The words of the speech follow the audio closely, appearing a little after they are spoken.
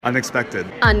Unexpected.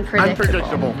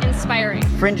 Unpredictable. Inspiring.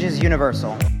 Fringe is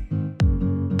universal.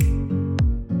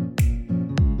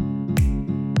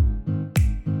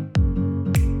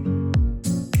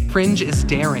 Fringe is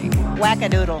daring.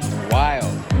 Wackadoodle.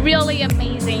 Wild. Really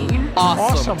amazing.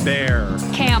 Awesome. Bear.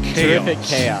 Camp. Terrific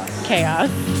chaos.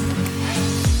 Chaos.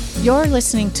 You're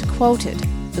listening to Quoted,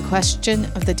 the Question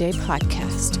of the Day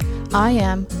podcast. I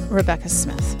am Rebecca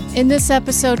Smith. In this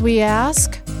episode, we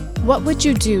ask, what would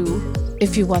you do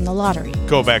if you won the lottery?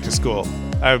 Go back to school.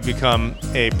 I would become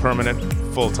a permanent,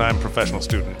 full-time professional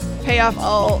student. Pay off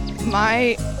all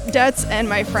my debts and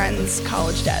my friends'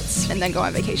 college debts, and then go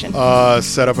on vacation.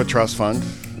 Set up a trust fund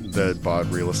that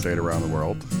bought real estate around the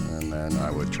world, and then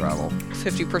I would travel.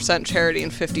 50% charity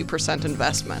and 50%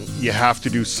 investment. You have to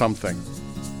do something,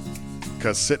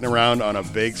 because sitting around on a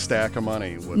big stack of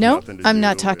money with nothing to do. I'm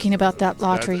not talking about that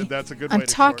lottery. That's a good way I'm to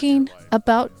talking shorten your life.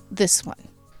 about this one.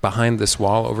 Behind this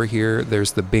wall over here,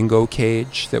 there's the bingo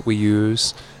cage that we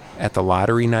use at the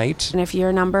lottery night. And if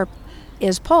your number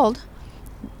is pulled,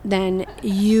 then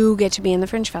you get to be in the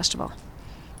Fringe Festival.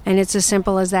 And it's as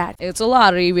simple as that. It's a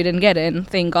lottery. We didn't get in.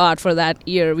 Thank God for that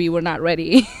year. We were not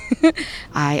ready.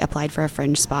 I applied for a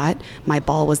Fringe spot. My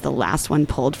ball was the last one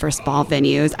pulled for small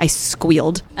venues. I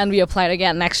squealed. And we applied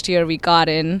again next year. We got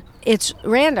in. It's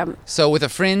random. So with a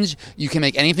Fringe, you can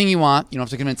make anything you want. You don't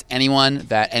have to convince anyone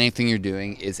that anything you're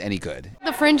doing is any good.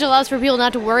 The Fringe allows for people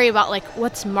not to worry about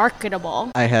what's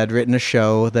marketable. I had written a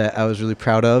show that I was really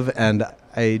proud of, and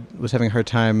I was having a hard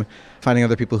time finding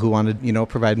other people who wanted,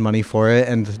 provide money for it,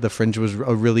 and the Fringe was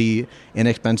a really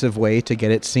inexpensive way to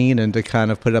get it seen and to kind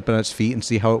of put it up on its feet and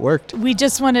see how it worked. We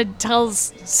just want to tell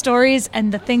stories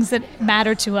and the things that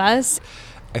matter to us.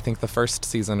 I think the first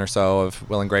season or so of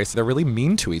Will and Grace, they're really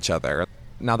mean to each other.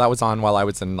 Now, that was on while I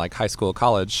was in high school,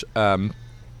 college,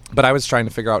 but I was trying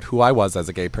to figure out who I was as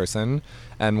a gay person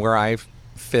and where I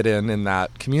fit in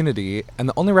that community. And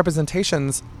the only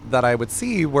representations that I would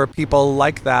see were people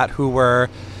like that who were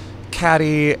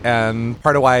catty, and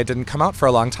part of why I didn't come out for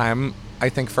a long time, I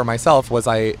think for myself, was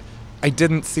I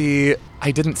didn't see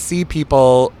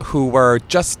people who were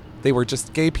just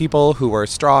gay people who were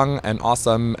strong and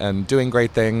awesome and doing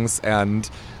great things, and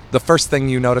the first thing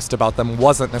you noticed about them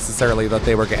wasn't necessarily that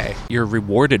they were gay. You're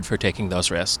rewarded for taking those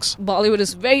risks. Bollywood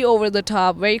is very over the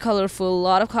top, very colorful, a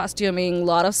lot of costuming, a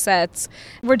lot of sets.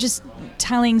 We're just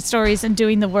telling stories and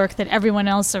doing the work that everyone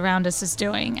else around us is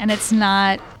doing. And it's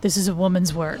not, this is a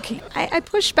woman's work. I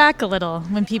push back a little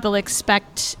when people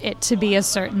expect it to be a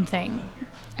certain thing.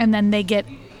 And then they get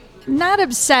not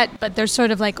upset, but they're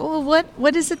sort of like, oh,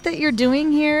 what is it that you're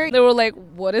doing here? They were like,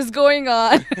 what is going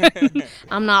on?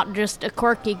 I'm not just a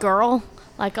quirky girl,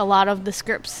 like a lot of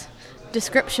the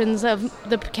descriptions of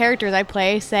the characters I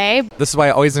play say. This is why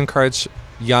I always encourage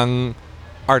young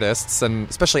artists, and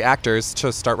especially actors,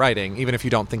 to start writing, even if you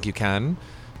don't think you can.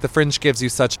 The Fringe gives you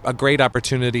such a great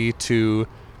opportunity to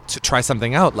try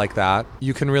something out like that.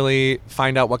 You can really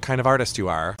find out what kind of artist you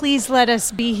are. Please let us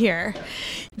be here.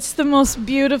 It's the most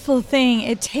beautiful thing.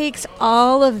 It takes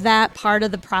all of that part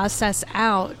of the process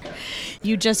out.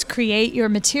 You just create your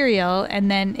material,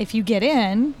 and then if you get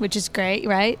in, which is great,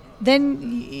 right?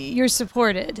 Then you're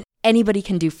supported. Anybody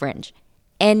can do Fringe.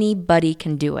 Anybody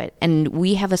can do it. And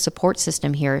we have a support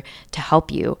system here to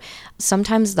help you.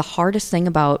 Sometimes the hardest thing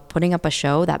about putting up a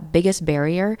show, that biggest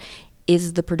barrier,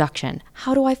 is the production.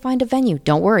 How do I find a venue?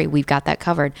 Don't worry, we've got that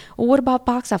covered. Well, what about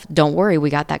box office? Don't worry, we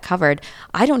got that covered.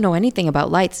 I don't know anything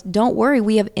about lights. Don't worry,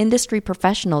 we have industry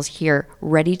professionals here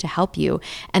ready to help you.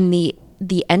 And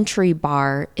the entry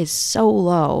bar is so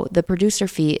low. The producer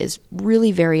fee is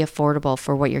really very affordable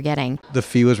for what you're getting. The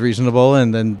fee was reasonable,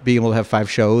 and then being able to have 5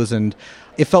 shows, and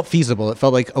it felt feasible. It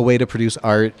felt like a way to produce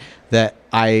art that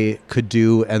I could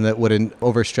do and that wouldn't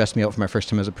overstress me out for my first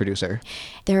time as a producer.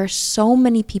 There are so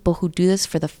many people who do this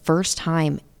for the first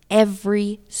time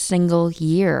every single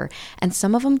year. And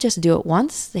some of them just do it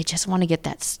once. They just want to get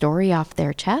that story off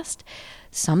their chest.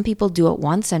 Some people do it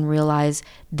once and realize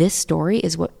this story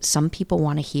is what some people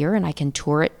want to hear, and I can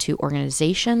tour it to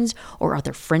organizations or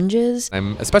other fringes.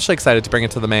 I'm especially excited to bring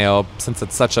it to the Mayo since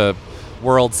it's such a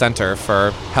world center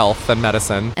for health and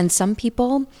medicine. And some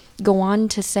people go on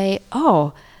to say,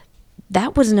 oh,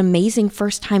 that was an amazing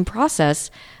first-time process.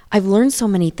 I've learned so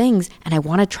many things, and I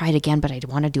want to try it again, but I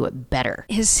want to do it better.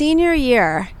 His senior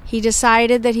year, he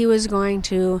decided that he was going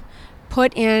to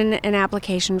put in an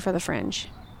application for the Fringe.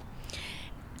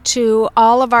 To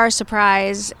all of our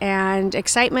surprise and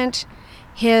excitement,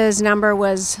 his number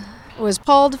was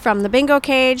pulled from the bingo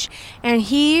cage, and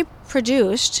he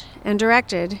produced and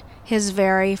directed his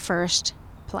very first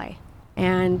play.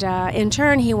 And in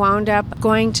turn, he wound up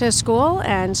going to school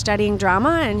and studying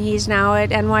drama, and he's now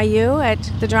at NYU at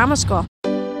the drama school.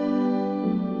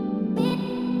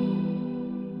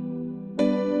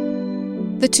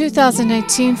 The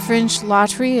 2018 Fringe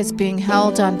Lottery is being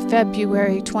held on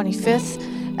February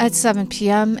 25th at 7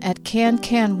 p.m. at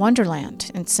Can Wonderland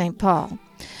in St. Paul.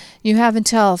 You have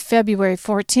until February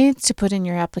 14th to put in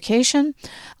your application.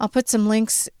 I'll put some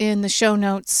links in the show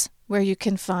notes where you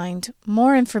can find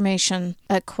more information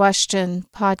at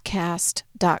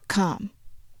questionpodcast.com.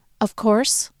 Of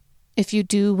course, if you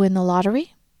do win the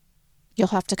lottery, you'll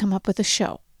have to come up with a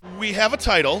show. We have a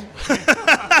title.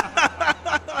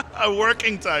 A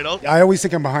working title. I always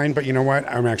think I'm behind, but you know what?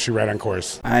 I'm actually right on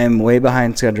course. I'm way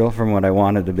behind schedule from what I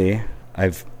wanted to be.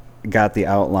 I've got the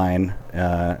outline,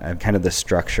 I've kind of the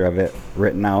structure of it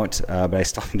written out, but I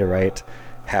still need to write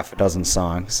half a dozen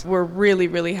songs. We're really,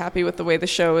 really happy with the way the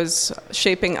show is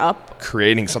shaping up.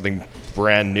 Creating something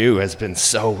brand new has been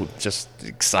so just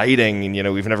exciting,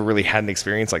 and we've never really had an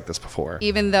experience like this before.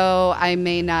 Even though I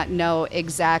may not know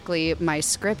exactly my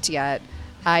script yet,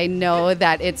 I know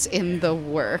that it's in the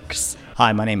works.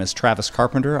 Hi, my name is Travis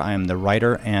Carpenter. I am the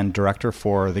writer and director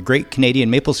for The Great Canadian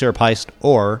Maple Syrup Heist,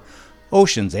 or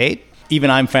Ocean's 8.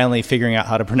 Even I'm finally figuring out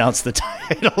how to pronounce the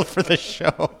title for the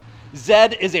show.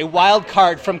 Zed is a wild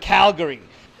card from Calgary.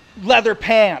 Leather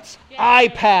pants, eye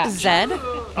patch. Zed?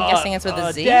 I'm guessing it's with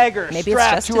a Z. Dagger Maybe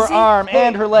strapped it's just to her arm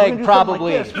and her leg,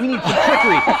 probably. Like we need some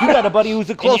trickery. You got a buddy who's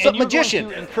a close-up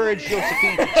magician. Encourage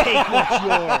Josephine to take what's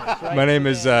yours. Right? My name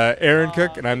is Aaron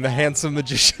Cook, and I'm the handsome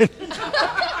magician.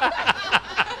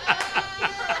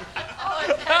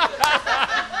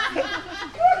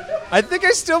 I think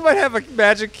I still might have a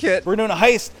magic kit. We're doing a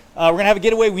heist. We're going to have a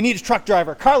getaway. We need a truck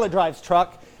driver. Carla drives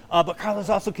truck. But Carla's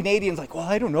also Canadian. Like, well,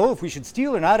 I don't know if we should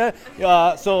steal or not.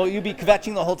 So you'd be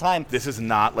kvetching the whole time. This is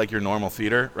not like your normal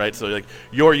theater, right? So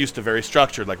you're used to very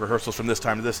structured, like rehearsals from this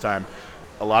time to this time.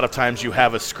 A lot of times you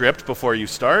have a script before you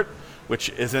start, which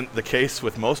isn't the case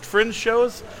with most Fringe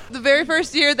shows. The very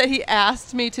first year that he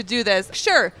asked me to do this,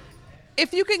 sure,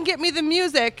 if you can get me the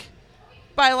music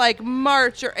by like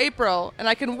March or April and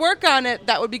I can work on it,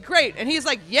 that would be great. And he's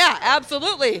like, yeah,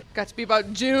 absolutely. Got to be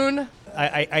about June.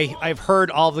 I've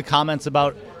heard all the comments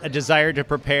about a desire to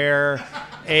prepare,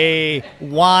 a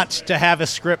want to have a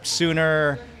script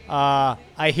sooner.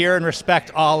 I hear and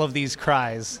respect all of these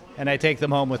cries, and I take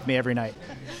them home with me every night.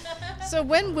 So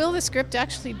when will the script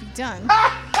actually be done?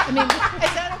 I mean,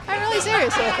 is that okay? I'm really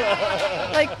serious.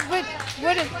 Like,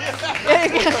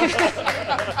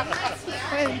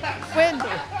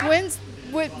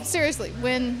 seriously,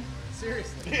 when?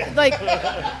 Seriously. Like.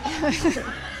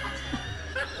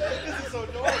 This is so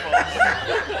normal.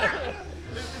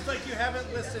 It's like you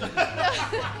haven't listened.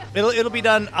 It'll be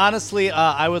done. Honestly,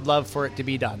 I would love for it to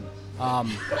be done. I'm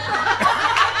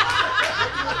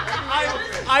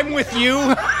with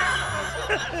you.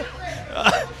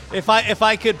 If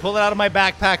I could pull it out of my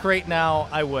backpack right now,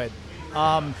 I would.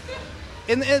 And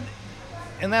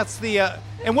that's the.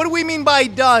 And what do we mean by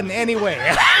done anyway?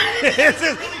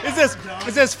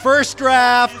 Is this first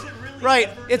draft? Right.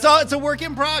 It's a work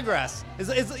in progress.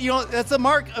 That's the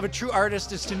mark of a true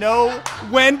artist, is to know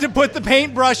when to put the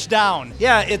paintbrush down.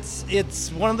 Yeah,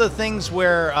 it's one of the things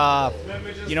where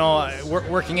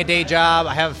working a day job,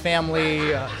 I have a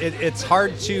family. It's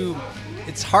hard to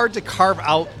carve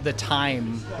out the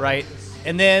time, right?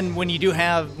 And then when I do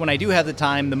have the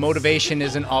time, the motivation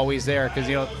isn't always there, because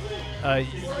you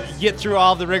get through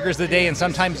all the rigors of the day, and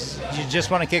sometimes you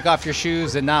just want to kick off your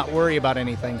shoes and not worry about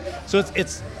anything. So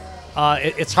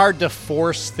it's hard to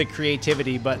force the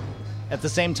creativity, but at the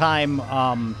same time,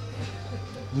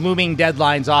 looming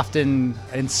deadlines often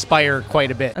inspire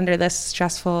quite a bit. Under this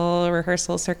stressful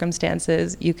rehearsal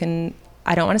circumstances, I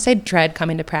don't want to say dread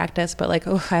coming to practice, but I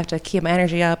have to keep my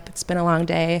energy up. It's been a long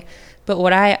day. But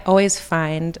what I always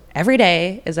find every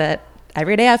day is that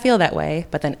every day I feel that way,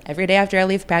 but then every day after I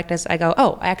leave practice, I go,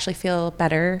 oh, I actually feel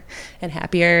better and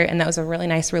happier, and that was a really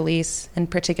nice release.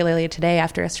 And particularly today,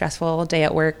 after a stressful day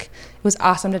at work, it was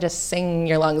awesome to just sing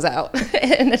your lungs out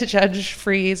in a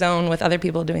judge-free zone with other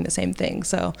people doing the same thing.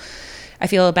 So I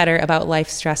feel better about life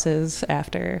stresses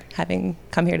after having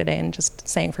come here today and just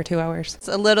sang for 2 hours. It's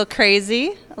a little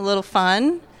crazy, a little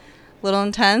fun, a little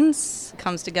intense,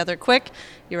 comes together quick.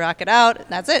 You rock it out,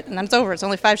 that's it, and then it's over. It's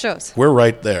only 5 shows. We're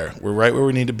right there. We're right where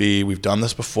we need to be. We've done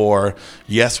this before.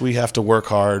 Yes, we have to work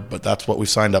hard, but that's what we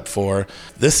signed up for.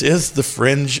 This is the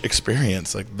Fringe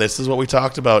experience. This is what we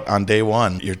talked about on day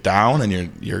one. You're down and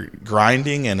you're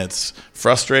grinding, and it's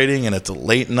frustrating, and it's a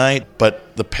late night,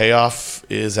 but the payoff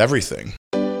is everything.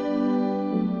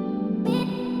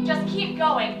 Just keep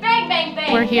going. Bang, bang, bang.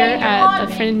 We're here at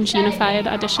the Fringe Unified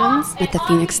Auditions. At the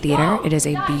Phoenix Theater. It is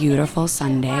a beautiful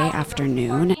Sunday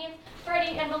afternoon.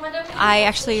 I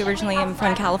actually originally am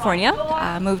from California.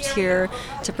 Moved here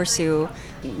to pursue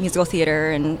musical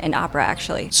theater and opera,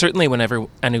 actually. Certainly whenever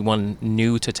anyone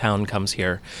new to town comes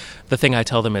here, the thing I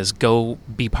tell them is go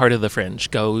be part of the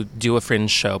Fringe. Go do a Fringe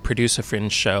show, produce a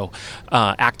Fringe show,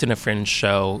 act in a Fringe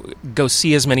show, go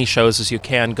see as many shows as you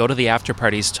can, go to the after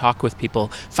parties, talk with people,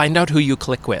 find out who you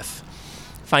click with.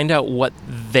 Find out what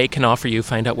they can offer you,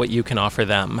 find out what you can offer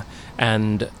them.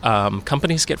 And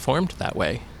companies get formed that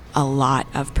way. A lot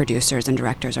of producers and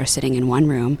directors are sitting in one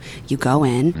room. You go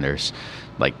in. And there's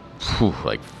like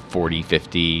 40,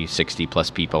 50, 60 plus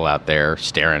people out there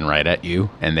staring right at you,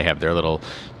 and they have their little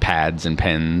pads and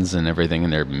pens and everything,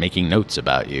 and they're making notes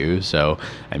about you. So,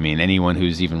 I mean, anyone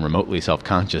who's even remotely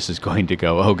self-conscious is going to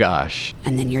go, oh gosh.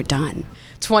 And then you're done.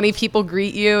 20 people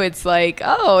greet you. It's like,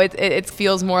 oh, it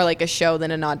feels more like a show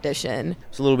than an audition.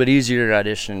 It's a little bit easier to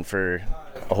audition for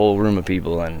a whole room of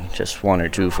people than just one or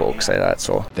two folks like that.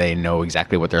 So they know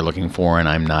exactly what they're looking for, and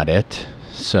I'm not it.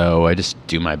 So I just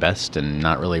do my best and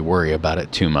not really worry about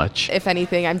it too much. If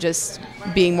anything, I'm just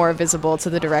being more visible to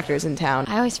the directors in town.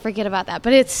 I always forget about that,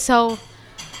 but it's so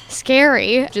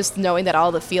scary. Just knowing that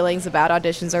all the feelings about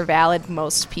auditions are valid.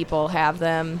 Most people have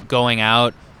them. Going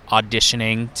out,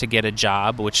 auditioning to get a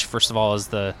job, which first of all is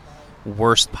the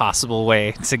worst possible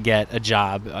way to get a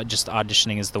job. Just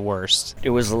auditioning is the worst. It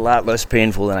was a lot less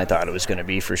painful than I thought it was going to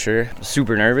be, for sure.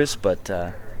 Super nervous, but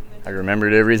I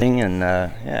remembered everything, and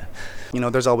yeah. You know,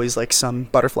 there's always like some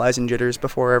butterflies and jitters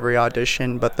before every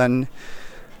audition, but then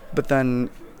you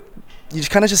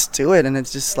just kind of just do it, and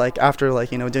it's just like after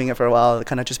like, you know, doing it for a while, it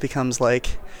kind of just becomes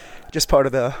like just part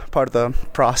of the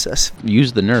process.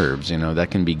 Use the nerves, you know, that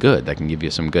can be good. That can give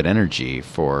you some good energy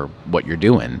for what you're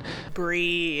doing.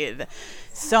 Breathe.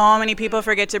 So many people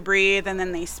forget to breathe, and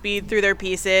then they speed through their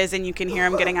pieces, and you can hear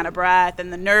them getting out of breath,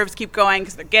 and the nerves keep going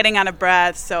because they're getting out of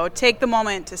breath. So take the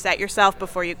moment to set yourself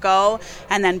before you go,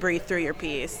 and then breathe through your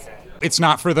piece. It's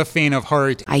not for the faint of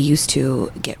heart. I used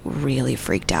to get really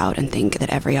freaked out and think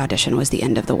that every audition was the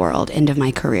end of the world, end of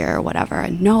my career, or whatever.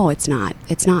 And no, it's not.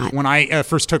 It's not. When I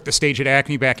first took the stage at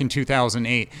Acme back in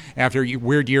 2008, after a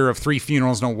weird year of 3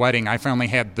 funerals, no wedding, I finally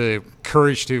had the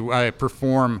courage to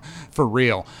perform for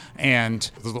real. And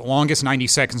the longest 90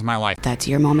 seconds of my life. That's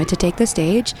your moment to take the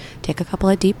stage, take a couple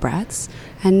of deep breaths,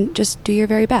 and just do your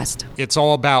very best. It's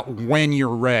all about when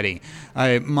you're ready.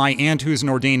 My aunt, who's an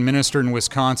ordained minister in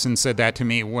Wisconsin, said that to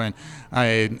me when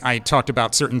I talked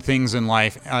about certain things in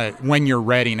life, when you're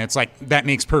ready. And it's like, that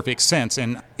makes perfect sense.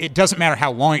 And it doesn't matter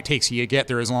how long it takes you to get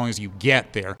there, as long as you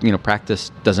get there. You know, practice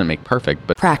doesn't make perfect,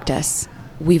 but... Practice.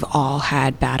 We've all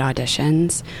had bad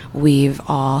auditions. We've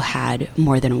all had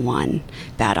more than one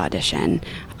bad audition.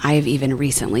 I've even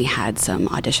recently had some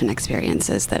audition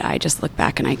experiences that I just look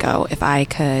back and I go, if I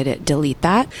could delete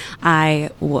that, I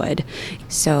would.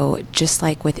 So just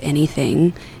like with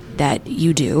anything that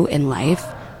you do in life,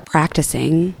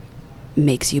 practicing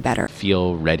makes you better.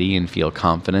 Feel ready and feel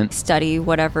confident. Study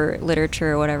whatever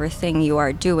literature or whatever thing you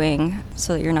are doing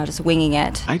so that you're not just winging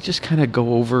it. I just kind of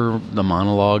go over the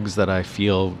monologues that I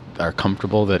feel are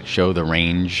comfortable, that show the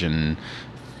range and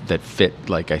that fit,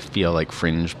 like I feel like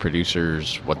Fringe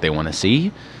producers, what they want to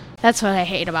see. That's what I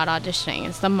hate about auditioning.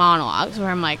 It's the monologues where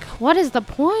I'm like, what is the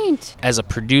point? As a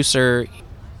producer,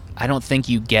 I don't think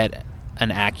you get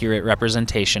an accurate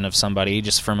representation of somebody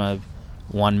just from a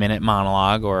 1-minute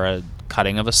monologue or a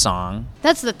cutting of a song.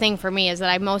 That's the thing for me, is that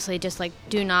I mostly just like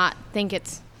do not think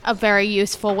it's a very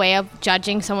useful way of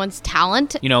judging someone's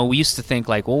talent. You know, we used to think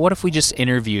like, well, what if we just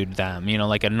interviewed them, you know,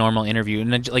 like a normal interview,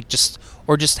 and then like just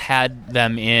had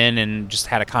them in and just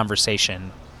had a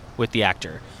conversation with the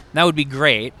actor. That would be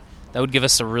great. That would give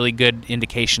us a really good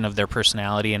indication of their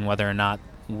personality and whether or not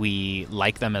we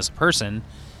like them as a person.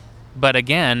 But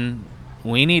again,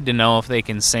 we need to know if they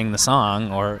can sing the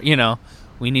song, or, you know,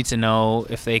 we need to know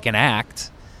if they can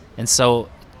act. And so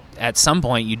at some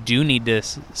point you do need to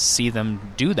see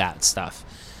them do that stuff.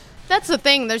 That's the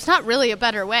thing. There's not really a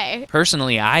better way.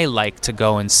 Personally, I like to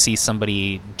go and see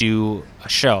somebody do a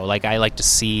show. Like, I like to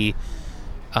see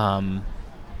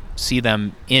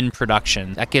them in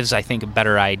production. That gives, I think, a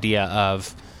better idea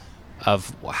of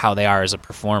how they are as a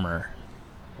performer.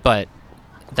 But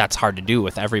that's hard to do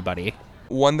with everybody.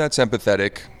 One that's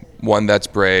empathetic, one that's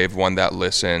brave, one that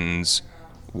listens,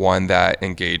 one that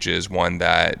engages, one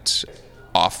that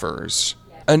offers.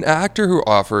 An actor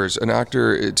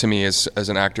to me is as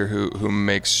an actor who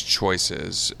makes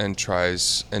choices and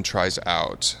tries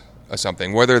out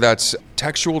something, whether that's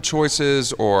textual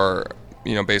choices or,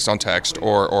 you know, based on text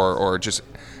or just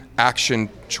action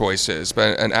choices,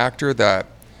 but an actor that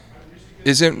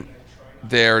isn't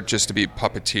there just to be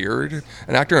puppeteered.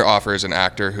 An actor offers an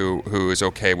actor who is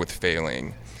okay with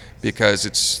failing, because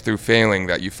it's through failing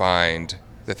that you find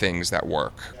the things that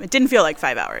work. It didn't feel like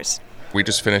 5 hours. We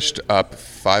just finished up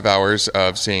 5 hours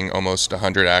of seeing almost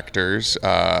 100 actors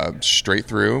straight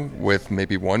through, with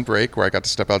maybe one break where I got to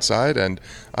step outside, and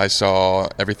I saw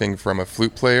everything from a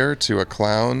flute player to a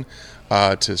clown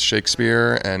to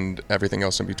Shakespeare and everything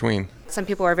else in between. Some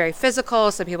people were very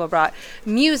physical, some people brought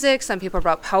music, some people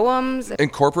brought poems.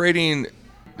 Incorporating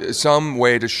some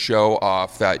way to show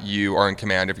off that you are in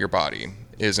command of your body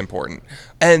is important.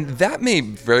 And that may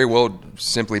very well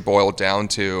simply boil down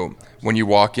to when you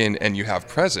walk in and you have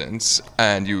presence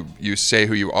and you say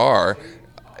who you are,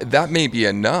 that may be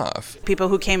enough. People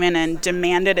who came in and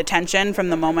demanded attention from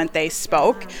the moment they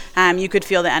spoke, you could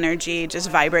feel the energy just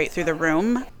vibrate through the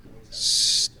room.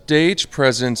 Stage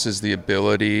presence is the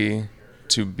ability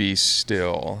to be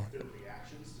still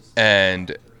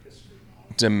and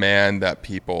demand that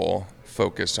people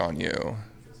focus on you,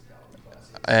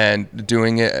 and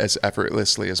doing it as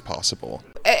effortlessly as possible.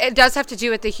 It does have to do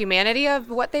with the humanity of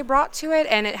what they brought to it,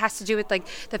 and it has to do with like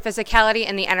the physicality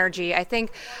and the energy. I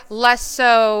think less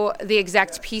so the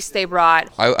exact piece they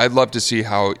brought. I'd love to see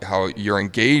how you're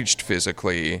engaged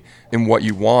physically in what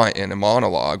you want in a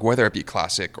monologue, whether it be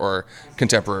classic or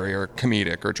contemporary or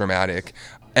comedic or dramatic,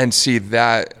 and see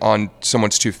that on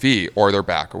someone's 2 feet or their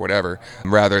back or whatever,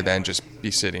 rather than just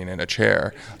be sitting in a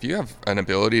chair. If you have an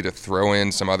ability to throw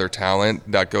in some other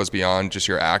talent that goes beyond just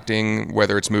your acting,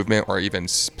 whether it's movement or even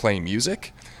playing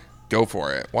music, go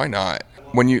for it. Why not?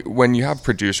 When you have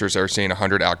producers that are seeing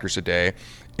 100 actors a day,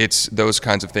 it's those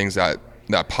kinds of things that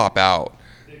pop out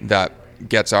that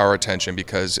gets our attention,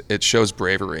 because it shows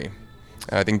bravery.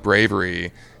 And I think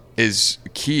bravery is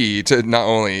key to not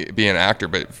only being an actor,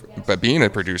 but being a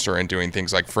producer and doing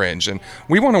things like Fringe. And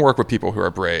we want to work with people who are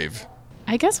brave.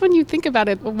 I guess when you think about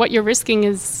it, what you're risking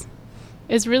is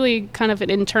really kind of an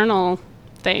internal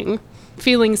thing.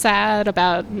 Feeling sad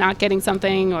about not getting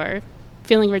something or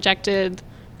feeling rejected,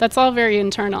 that's all very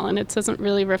internal, and it doesn't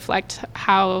really reflect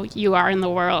how you are in the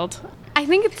world. I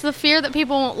think it's the fear that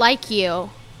people won't like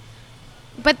you.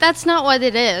 But that's not what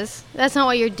it is. That's not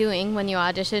what you're doing when you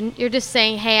audition. You're just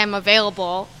saying, hey, I'm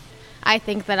available. I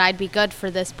think that I'd be good for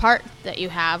this part that you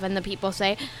have. And the people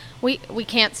say, we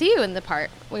can't see you in the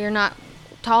part. We're not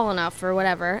tall enough or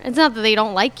whatever. It's not that they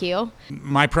don't like you.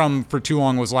 My problem for too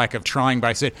long was lack of trying, but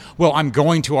I said, well, I'm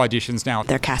going to auditions now.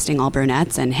 They're casting all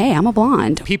brunettes, and hey, I'm a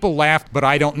blonde. People laughed, but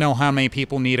I don't know how many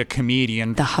people need a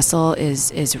comedian. The hustle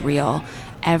is real.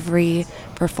 Every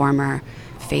performer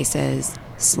faces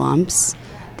slumps.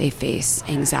 They face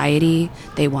anxiety.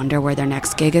 They wonder where their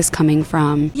next gig is coming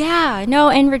from. Yeah, no,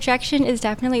 and rejection is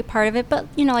definitely part of it. But,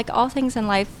 like all things in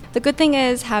life, the good thing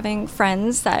is having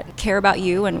friends that care about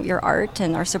you and your art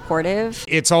and are supportive.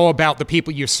 It's all about the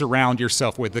people you surround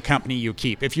yourself with, the company you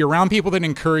keep. If you're around people that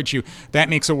encourage you, that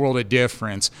makes a world of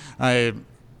difference.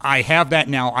 I have that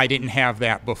now. I didn't have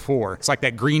that before. It's like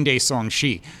that Green Day song,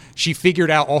 She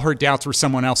figured out all her doubts were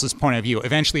someone else's point of view.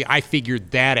 Eventually, I figured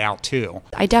that out, too.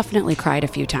 I definitely cried a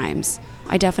few times.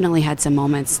 I definitely had some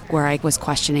moments where I was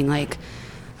questioning, like,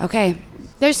 okay.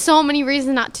 There's so many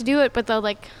reasons not to do it, but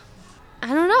I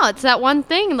don't know. It's that one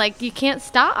thing. Like, you can't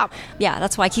stop. Yeah,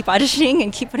 that's why I keep auditioning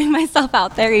and keep putting myself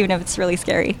out there, even if it's really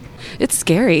scary. It's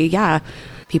scary, yeah.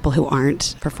 People who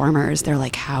aren't performers, they're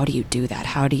like, how do you do that?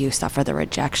 How do you suffer the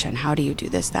rejection? How do you do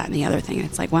this, that, and the other thing? And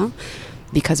it's like, well,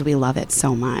 because we love it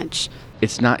so much.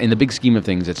 It's not, in the big scheme of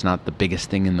things, it's not the biggest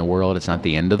thing in the world. It's not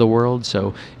the end of the world.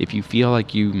 So if you feel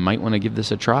like you might want to give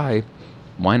this a try,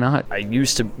 why not? I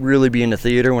used to really be into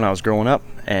theater when I was growing up,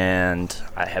 and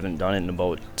I haven't done it in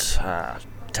about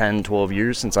 10, 12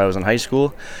 years since I was in high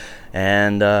school.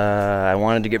 And I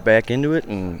wanted to get back into it,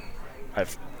 and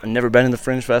I've never been in the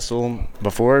Fringe Festival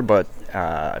before, but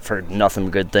I've heard nothing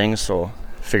but good things, so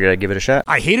figured I'd give it a shot.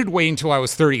 I hated waiting until I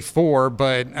was 34,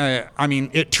 but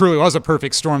it truly was a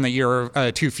perfect storm that year,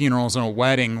 2 funerals and a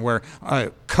wedding, where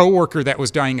a coworker that was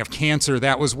dying of cancer,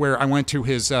 that was where I went to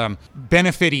his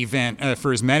benefit event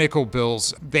for his medical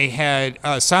bills. They had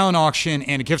a silent auction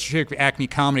and a gift certificate for Acme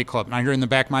Comedy Club, and I heard in the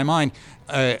back of my mind,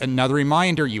 another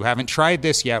reminder, you haven't tried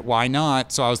this yet, why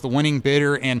not? So I was the winning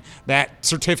bidder, and that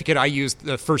certificate I used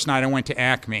the first night I went to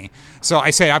Acme. So I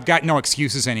said, I've got no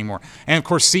excuses anymore. And of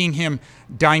course, seeing him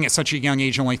dying at such a young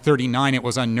age, only 39, it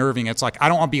was unnerving. It's like, I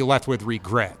don't want to be left with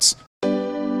regrets.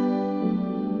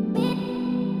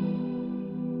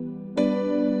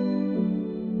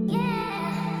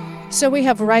 So we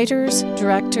have writers,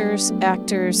 directors,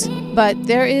 actors, but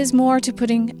there is more to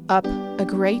putting up a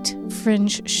great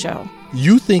Fringe show.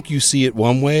 You think you see it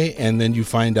one way, and then you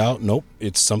find out, nope,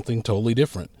 it's something totally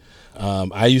different.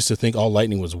 I used to think all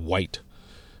lightning was white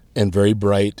and very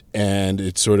bright, and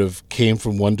it sort of came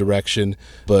from one direction.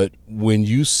 But when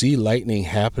you see lightning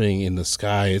happening in the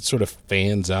sky, it sort of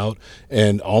fans out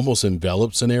and almost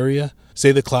envelops an area.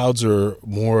 Say the clouds are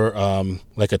more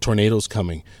like a tornado's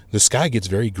coming. The sky gets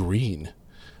very green.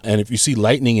 And if you see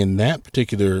lightning in that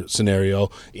particular scenario,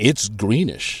 it's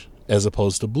greenish as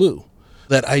opposed to blue.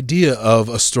 That idea of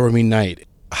a stormy night,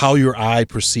 how your eye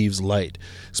perceives light,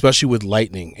 especially with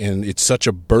lightning, and it's such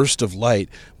a burst of light,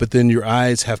 but then your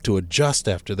eyes have to adjust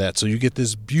after that. So you get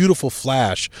this beautiful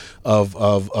flash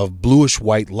of bluish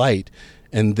white light,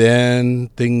 and then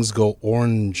things go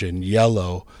orange and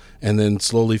yellow, and then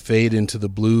slowly fade into the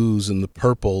blues and the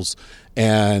purples,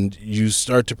 and you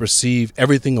start to perceive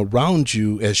everything around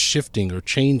you as shifting or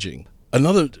changing.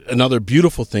 Another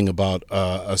beautiful thing about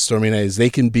a stormy night is they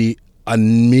can be a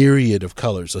myriad of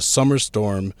colors. A summer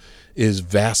storm is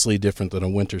vastly different than a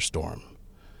winter storm,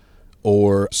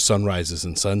 or sunrises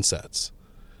and sunsets,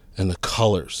 and the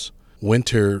colors.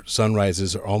 Winter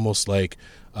sunrises are almost like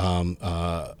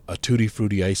a tutti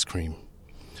frutti ice cream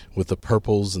with the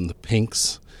purples and the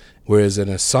pinks, whereas in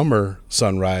a summer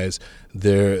sunrise,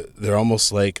 they're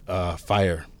almost like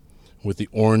fire with the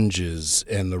oranges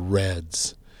and the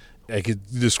reds. I could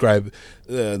describe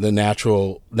the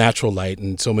natural light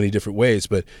in so many different ways,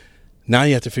 but now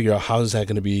you have to figure out how is that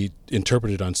going to be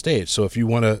interpreted on stage. So if you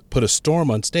want to put a storm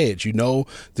on stage, you know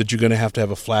that you're going to have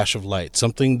a flash of light,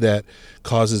 something that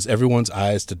causes everyone's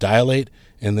eyes to dilate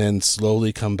and then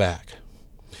slowly come back.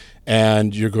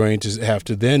 And you're going to have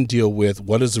to then deal with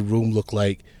what does the room look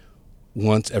like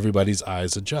once everybody's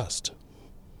eyes adjust.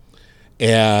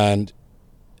 And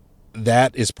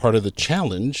that is part of the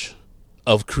challenge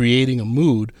of creating a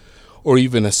mood or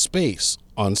even a space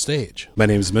on stage. My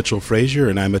name is Mitchell Frazier,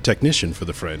 and I'm a technician for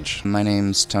the Fringe. My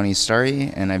name's Tony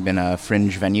Starry, and I've been a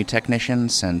Fringe venue technician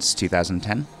since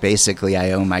 2010. Basically,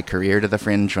 I owe my career to the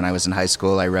Fringe. When I was in high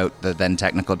school, I wrote the then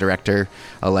technical director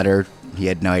a letter. He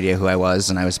had no idea who I was,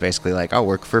 and I was basically like, I'll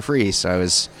work for free. So I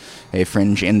was a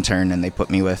Fringe intern, and they put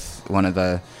me with one of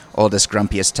the oldest,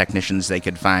 grumpiest technicians they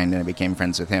could find, and I became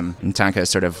friends with him. And Tonko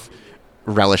sort of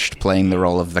relished playing the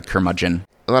role of the curmudgeon.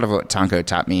 A lot of what Tonko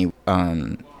taught me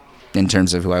in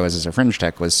terms of who I was as a Fringe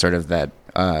tech was sort of that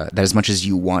as much as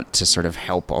you want to sort of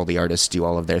help all the artists do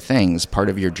all of their things, part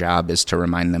of your job is to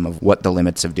remind them of what the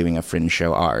limits of doing a Fringe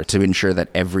show are, to ensure that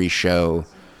every show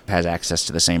has access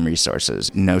to the same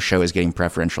resources. No show is getting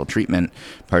preferential treatment.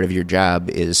 Part of your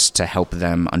job is to help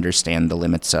them understand the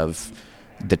limits of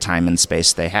the time and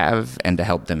space they have and to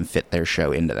help them fit their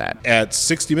show into that. At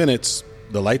 60 minutes,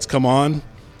 the lights come on,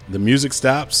 the music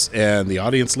stops, and the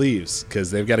audience leaves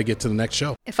because they've got to get to the next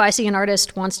show. If I see an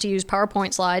artist wants to use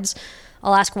PowerPoint slides,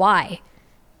 I'll ask why.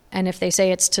 And if they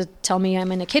say it's to tell me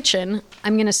I'm in a kitchen,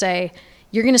 I'm going to say,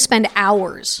 you're going to spend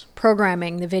hours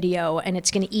programming the video and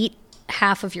it's going to eat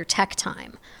half of your tech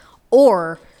time.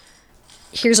 Or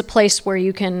here's a place where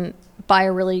you can buy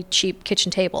a really cheap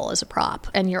kitchen table as a prop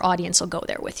and your audience will go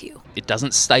there with you. It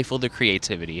doesn't stifle the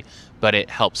creativity, but it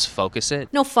helps focus it.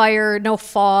 No fire, no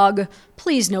fog,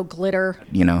 please no glitter.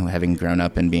 You know, having grown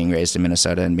up and being raised in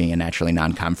Minnesota and being a naturally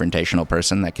non-confrontational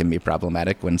person, that can be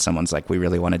problematic when someone's like, we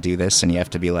really want to do this, and you have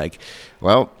to be like,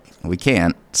 well, we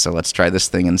can't, so let's try this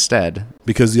thing instead.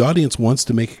 Because the audience wants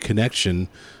to make a connection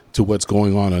to what's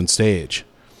going on stage,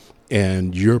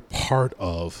 and you're part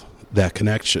of that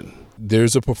connection.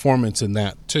 There's a performance in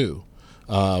that, too.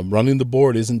 Running the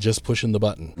board isn't just pushing the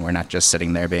button. We're not just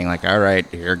sitting there being like, all right,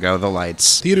 here go the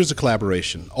lights. Theater's a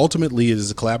collaboration. Ultimately, it is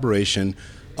a collaboration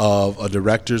of a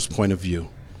director's point of view.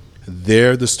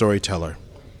 They're the storyteller,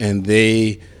 and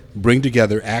they bring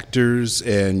together actors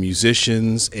and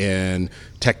musicians and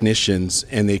technicians,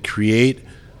 and they create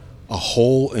a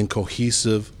whole and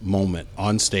cohesive moment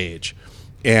on stage.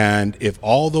 And if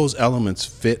all those elements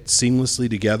fit seamlessly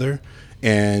together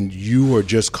and you are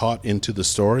just caught into the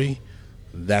story,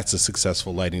 that's a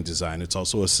successful lighting design. It's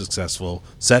also a successful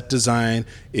set design.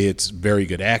 It's very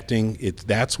good acting.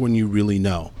 That's when you really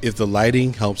know. If the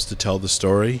lighting helps to tell the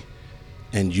story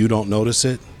and you don't notice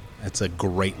it, that's a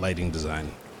great lighting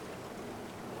design.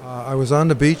 I was on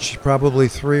the beach, probably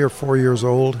 3 or 4 years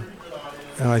old,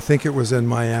 and I think it was in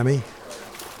Miami.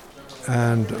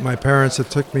 And my parents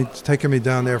had taken me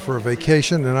down there for a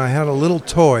vacation, and I had a little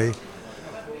toy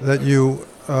that you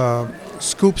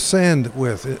scoop sand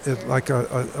with, it like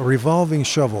a revolving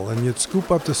shovel, and you'd scoop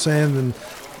up the sand,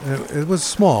 and it was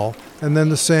small, and then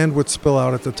the sand would spill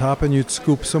out at the top, and you'd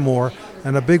scoop some more,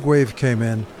 and a big wave came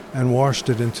in and washed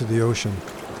it into the ocean,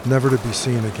 never to be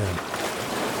seen again.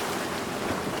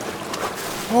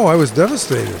 Oh, I was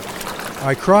devastated.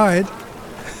 I cried,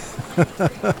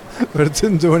 but it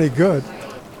didn't do any good.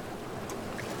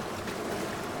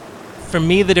 For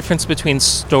me, the difference between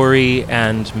story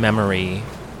and memory,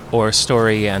 or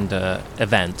story and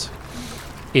event,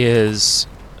 is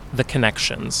the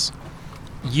connections.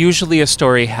 Usually a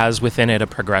story has within it a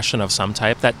progression of some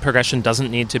type. That progression doesn't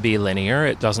need to be linear.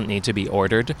 It doesn't need to be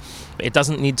ordered. It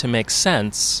doesn't need to make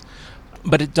sense,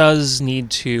 but it does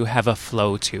need to have a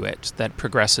flow to it that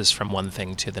progresses from one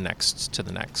thing to the next to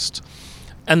the next.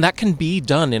 And that can be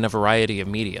done in a variety of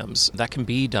mediums. That can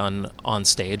be done on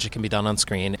stage. It can be done on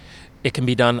screen. It can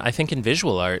be done, I think, in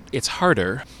visual art. It's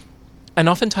harder. And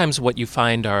oftentimes what you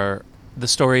find are the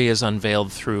story is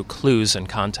unveiled through clues and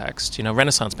context. You know,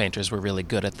 Renaissance painters were really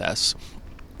good at this,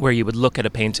 where you would look at a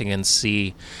painting and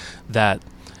see that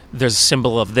there's a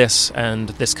symbol of this and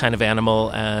this kind of animal,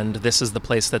 and this is the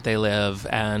place that they live,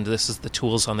 and this is the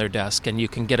tools on their desk, and you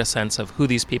can get a sense of who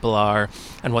these people are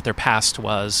and what their past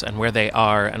was and where they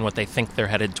are and what they think they're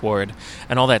headed toward.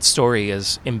 And all that story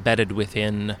is embedded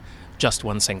within just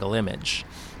one single image.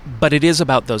 But it is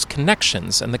about those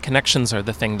connections, and the connections are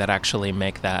the thing that actually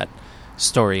make that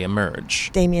story emerge.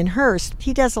 Damien Hirst,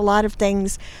 he does a lot of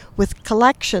things with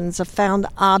collections of found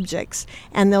objects,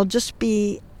 and they'll just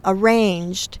be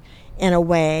arranged in a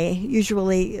way,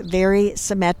 usually very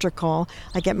symmetrical,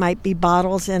 like it might be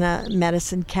bottles in a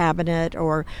medicine cabinet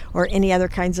or any other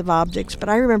kinds of objects. But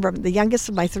I remember the youngest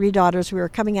of my three daughters, we were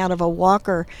coming out of a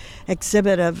Walker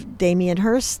exhibit of Damien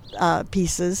Hirst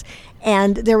pieces,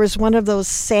 and there was one of those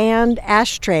sand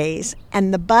ashtrays,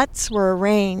 and the butts were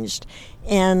arranged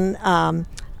in a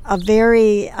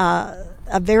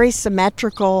very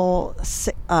symmetrical,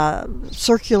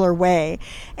 circular way.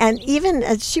 And even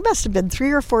she must have been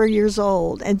 3 or 4 years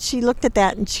old, and she looked at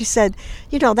that and she said,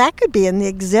 you know, that could be in the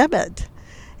exhibit.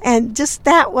 And just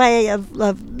that way of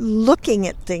looking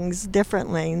at things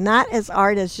differently, not as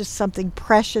art as just something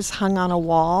precious hung on a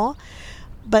wall,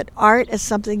 but art as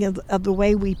something of the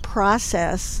way we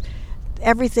process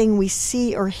everything we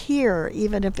see or hear,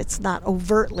 even if it's not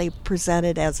overtly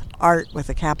presented as art with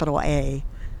a capital A.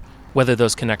 Whether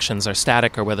those connections are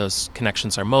static or whether those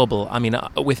connections are mobile, I mean,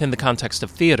 within the context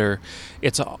of theater,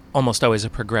 it's almost always a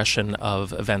progression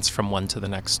of events from one to the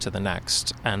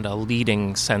next, and a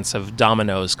leading sense of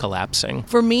dominoes collapsing.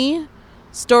 For me,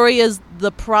 story is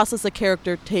the process a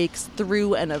character takes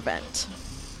through an event.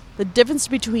 The difference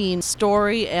between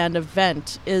story and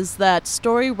event is that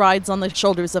story rides on the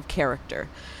shoulders of character,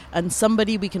 and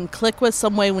somebody we can click with,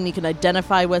 some way when we can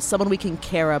identify with, someone we can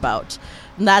care about.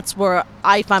 And that's where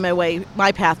I find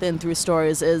my path in through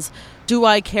stories is, do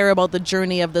I care about the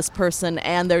journey of this person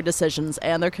and their decisions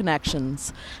and their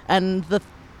connections and the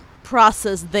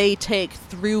process they take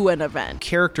through an event?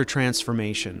 Character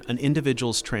transformation, an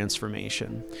individual's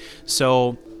transformation.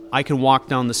 So I can walk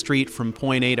down the street from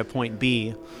point A to point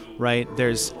B, right?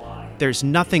 There's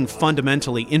nothing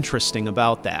fundamentally interesting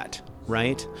about that,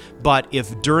 right? But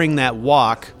if during that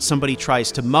walk somebody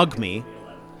tries to mug me,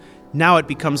 now it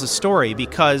becomes a story,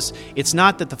 because it's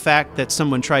not that the fact that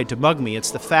someone tried to mug me,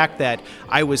 it's the fact that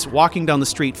I was walking down the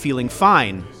street feeling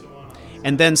fine,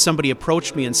 and then somebody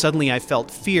approached me and suddenly I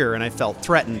felt fear and I felt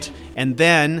threatened. And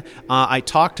then I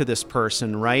talked to this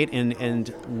person, right?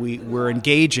 And we were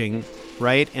engaging,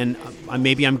 right? And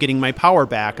maybe I'm getting my power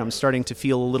back. I'm starting to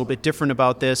feel a little bit different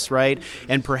about this, right?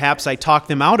 And perhaps I talked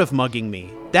them out of mugging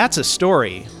me. That's a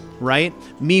story, right?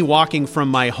 Me walking from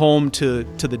my home to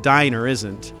the diner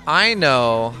isn't. I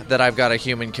know that I've got a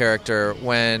human character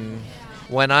when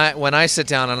I sit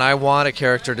down and I want a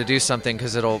character to do something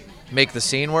because it'll make the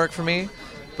scene work for me,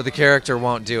 but the character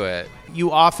won't do it. You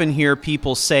often hear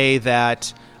people say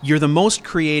that you're the most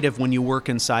creative when you work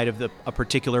inside of a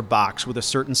particular box with a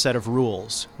certain set of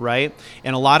rules, right?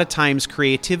 And a lot of times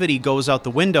creativity goes out the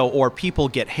window, or people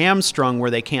get hamstrung where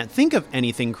they can't think of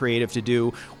anything creative to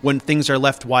do when things are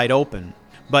left wide open.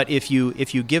 But if you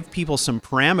give people some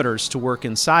parameters to work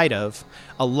inside of,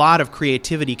 a lot of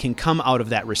creativity can come out of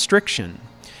that restriction.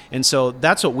 And so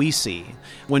that's what we see.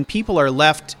 When people are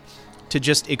left to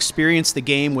just experience the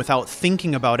game without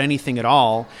thinking about anything at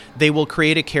all, they will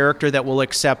create a character that will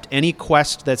accept any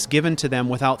quest that's given to them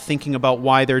without thinking about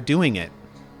why they're doing it.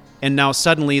 And now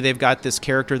suddenly they've got this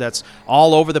character that's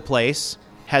all over the place,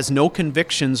 has no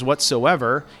convictions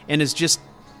whatsoever, and is just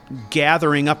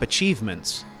gathering up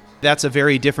achievements. That's a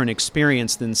very different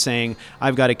experience than saying,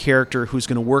 I've got a character who's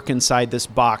going to work inside this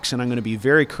box and I'm going to be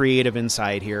very creative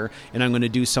inside here and I'm going to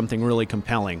do something really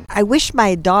compelling. I wish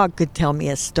my dog could tell me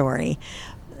a story.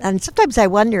 And sometimes I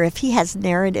wonder if he has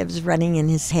narratives running in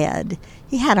his head.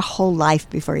 he had a whole life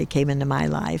before he came into my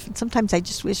life. And sometimes I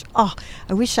just wish, I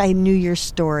wish I knew your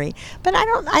story. But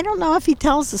I don't know if he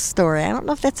tells a story. I don't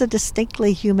know if that's a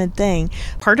distinctly human thing.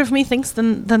 Part of me thinks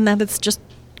then that it's just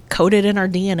coded in our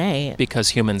DNA. Because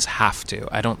humans have to.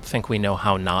 I don't think we know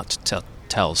how not to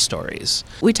tell stories.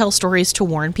 We tell stories to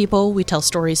warn people. We tell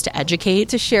stories to educate.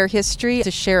 To share history,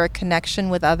 to share a connection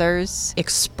with others.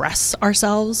 Express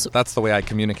ourselves. That's the way I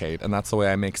communicate, and that's the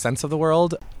way I make sense of the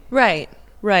world. Right.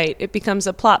 It becomes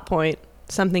a plot point,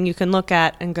 something you can look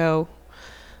at and go,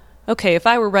 okay, if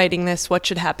I were writing this, what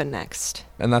should happen next?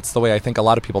 And that's the way I think a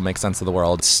lot of people make sense of the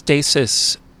world.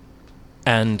 Stasis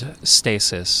and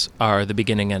stasis are the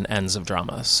beginning and ends of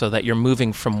drama, so that you're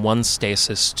moving from one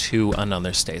stasis to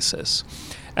another stasis,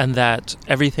 and that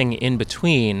everything in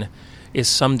between is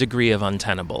some degree of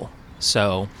untenable.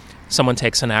 So someone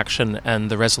takes an action, and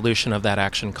the resolution of that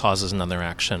action causes another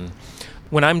action.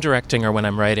 When I'm directing or when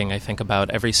I'm writing, I think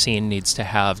about every scene needs to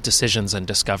have decisions and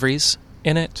discoveries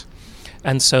in it.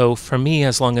 And so for me,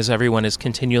 as long as everyone is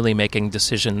continually making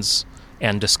decisions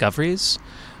and discoveries,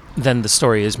 then the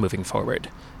story is moving forward.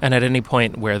 And at any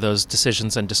point where those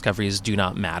decisions and discoveries do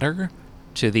not matter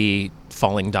to the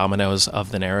falling dominoes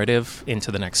of the narrative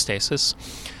into the next stasis,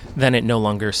 then it no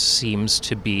longer seems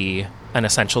to be an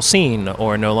essential scene,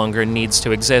 or no longer needs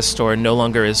to exist, or no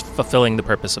longer is fulfilling the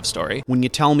purpose of story. When you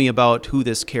tell me about who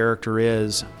this character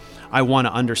is, I want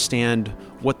to understand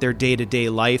what their day-to-day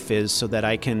life is so that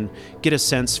I can get a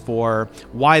sense for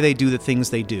why they do the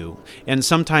things they do. And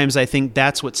sometimes I think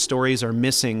that's what stories are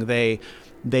missing. They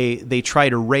try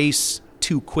to race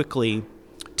too quickly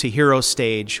to hero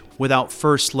stage without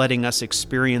first letting us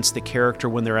experience the character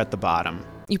when they're at the bottom.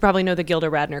 You probably know the Gilda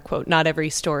Radner quote, not every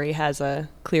story has a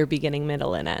clear beginning,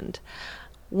 middle, and end.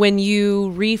 When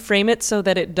you reframe it so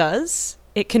that it does,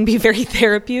 it can be very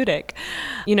therapeutic.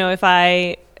 If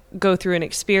I go through an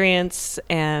experience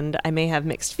and I may have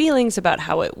mixed feelings about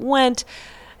how it went,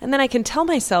 and then I can tell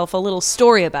myself a little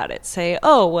story about it. Say,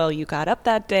 oh, well, you got up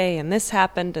that day and this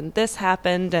happened and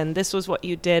this was what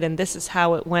you did and this is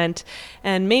how it went.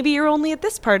 And maybe you're only at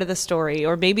this part of the story,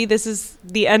 or maybe this is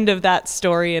the end of that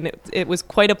story and it was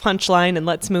quite a punchline and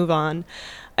let's move on.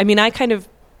 I mean, I kind of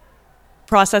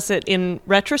process it in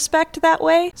retrospect that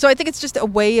way. So I think it's just a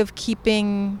way of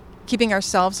keeping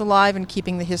ourselves alive and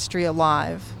keeping the history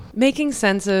alive. Making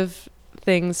sense of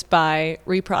things by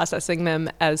reprocessing them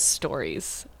as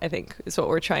stories, I think, is what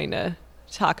we're trying to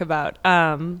talk about.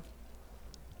 I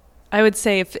would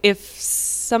say if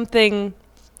something...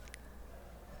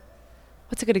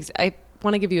 What's a good example? I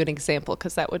want to give you an example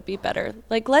because that would be better.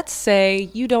 Like, let's say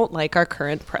you don't like our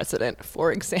current president,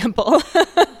 for example.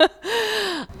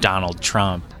 Donald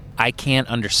Trump. I can't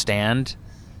understand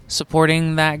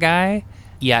supporting that guy,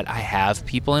 yet I have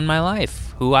people in my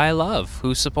life who I love,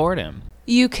 who support him.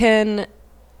 You can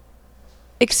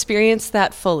experience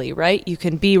that fully, right? You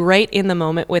can be right in the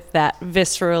moment with that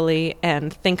viscerally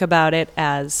and think about it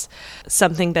as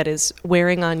something that is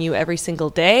wearing on you every single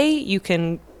day. You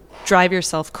can drive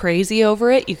yourself crazy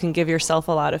over it. You can give yourself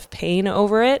a lot of pain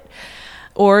over it.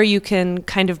 Or you can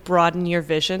kind of broaden your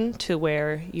vision to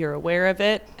where you're aware of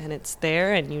it and it's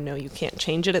there and you can't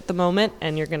change it at the moment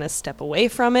and you're going to step away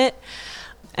from it.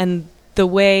 And the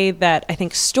way that I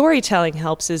think storytelling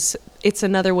helps is it's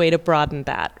another way to broaden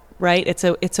that, right?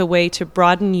 It's a way to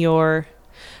broaden your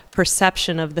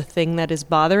perception of the thing that is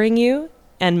bothering you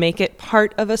and make it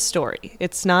part of a story.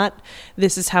 It's not,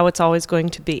 this is how it's always going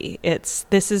to be. It's,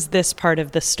 this is this part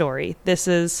of the story. This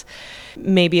is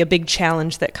maybe a big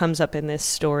challenge that comes up in this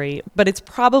story, but it's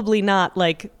probably not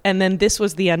like, and then this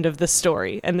was the end of the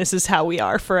story, and this is how we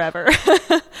are forever.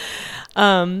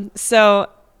 So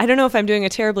I don't know if I'm doing a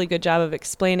terribly good job of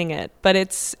explaining it, but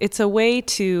it's a way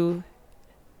to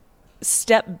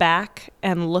step back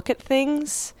and look at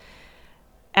things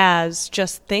as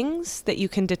just things that you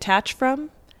can detach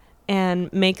from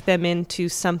and make them into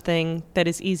something that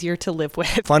is easier to live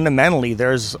with. Fundamentally,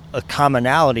 there's a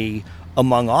commonality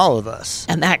among all of us.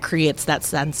 And that creates that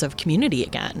sense of community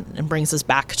again and brings us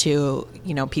back to,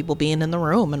 people being in the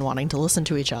room and wanting to listen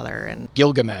to each other. And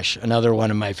Gilgamesh, another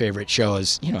one of my favorite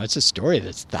shows, it's a story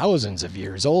that's thousands of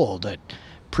years old. It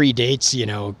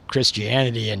predates,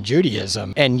 Christianity and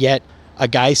Judaism. And yet a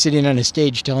guy sitting on a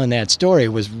stage telling that story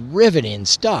was riveting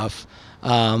stuff.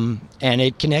 And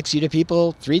it connects you to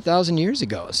people 3,000 years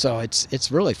ago. So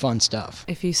it's really fun stuff.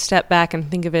 If you step back and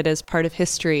think of it as part of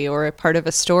history or a part of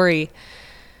a story,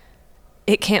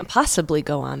 it can't possibly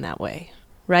go on that way,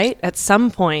 right? At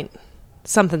some point,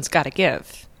 something's got to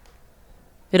give.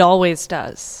 It always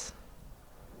does.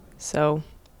 So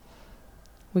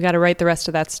we got to write the rest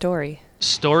of that story.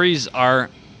 Stories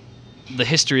are the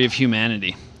history of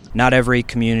humanity. Not every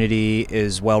community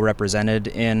is well represented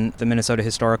in the Minnesota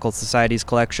Historical Society's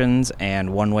collections,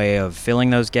 and one way of filling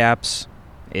those gaps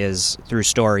is through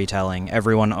storytelling.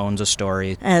 Everyone owns a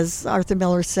story. As Arthur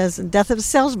Miller says in Death of a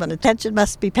Salesman, attention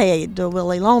must be paid to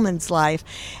Willy Loman's life,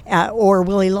 or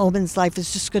Willy Loman's life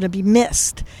is just going to be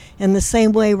missed. In the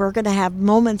same way, we're going to have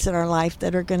moments in our life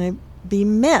that are going to be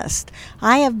missed.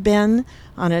 I have been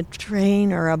on a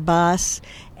train or a bus,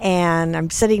 and I'm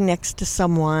sitting next to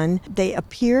someone. They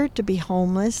appear to be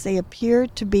homeless. They appear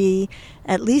to be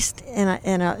at least in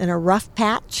a rough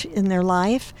patch in their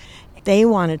life. They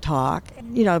want to talk.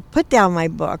 You know, put down my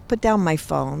book, put down my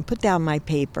phone, put down my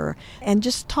paper, and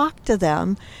just talk to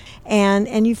them.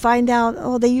 And you find out,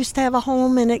 oh, they used to have a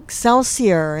home in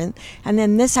Excelsior, and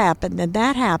then this happened and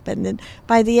that happened. And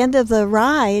by the end of the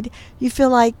ride, you feel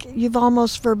like you've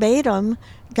almost verbatim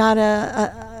got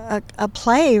a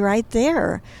play right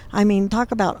there. I mean,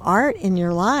 talk about art in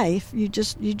your life. You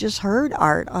just heard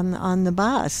art on the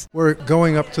bus. We're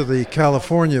going up to the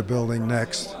California building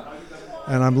next,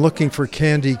 and I'm looking for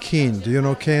Candy Keene. Do you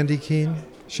know Candy Keene?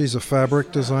 She's a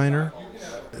fabric designer.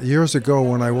 Years ago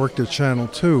when I worked at Channel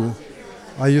 2,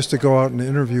 I used to go out and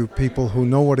interview people who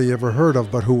nobody ever heard of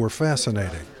but who were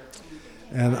fascinating.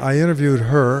 And I interviewed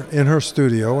her in her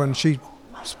studio, and she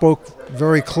spoke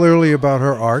very clearly about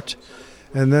her art.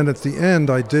 And then at the end,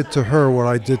 I did to her what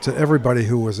I did to everybody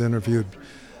who was interviewed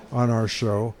on our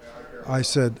show. I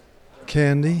said,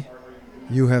 Candy,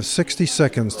 you have 60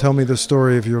 seconds. Tell me the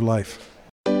story of your life.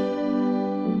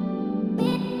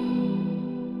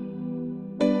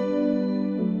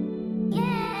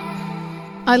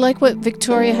 I like what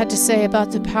Victoria had to say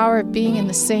about the power of being in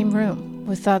the same room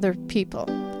with other people.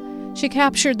 She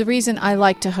captured the reason I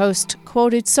like to host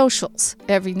quoted socials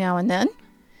every now and then.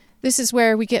 This is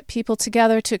where we get people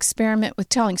together to experiment with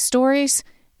telling stories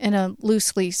in a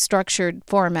loosely structured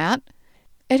format.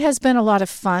 It has been a lot of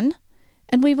fun,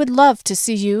 and we would love to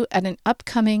see you at an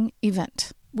upcoming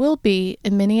event. We'll be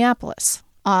in Minneapolis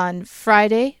on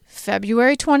Friday,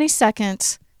 February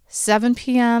 22nd, 7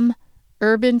 p.m.,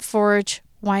 Urban Forge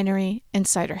Winery and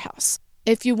Cider House.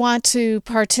 If you want to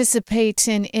participate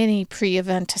in any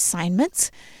pre-event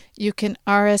assignments, you can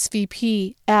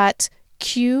RSVP at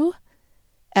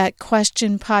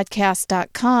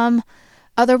q@questionpodcast.com.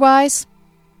 Otherwise,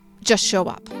 just show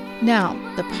up. Now,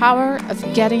 the power of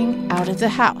getting out of the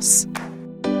house.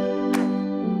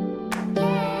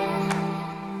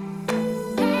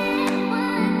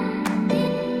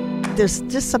 There's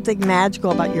just something magical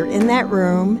about you're in that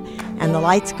room and the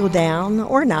lights go down,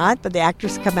 or not, but the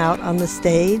actors come out on the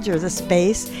stage or the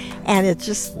space, and it's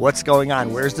just... What's going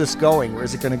on? Where's this going?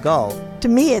 Where's it going to go? To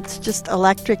me, it's just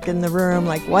electric in the room,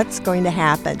 like what's going to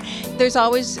happen. There's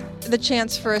always the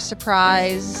chance for a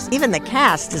surprise. Even the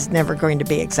cast is never going to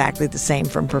be exactly the same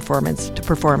from performance to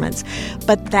performance,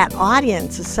 but that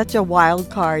audience is such a wild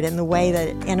card in the way that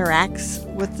it interacts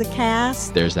with the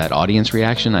cast. There's that audience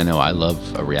reaction. I know I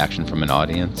love a reaction from an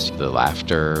audience. The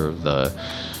laughter, the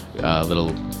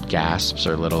little gasps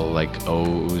or little like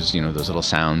ohs, you know, those little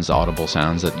sounds, audible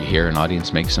sounds that you hear an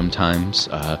audience make sometimes.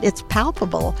 It's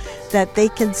palpable that they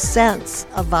can sense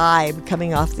a vibe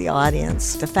coming off the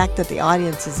audience. The fact that the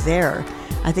audience is there,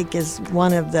 I think, is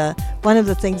one of the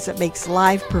things that makes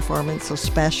live performance so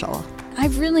special.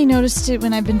 I've really noticed it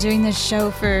when I've been doing this show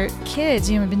for kids.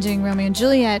 You know, I've been doing Romeo and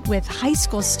Juliet with high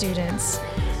school students.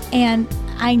 And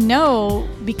I know,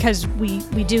 because we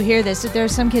do hear this, that there are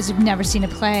some kids who've never seen a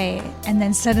play, and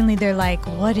then suddenly they're like,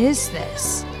 what is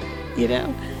this? You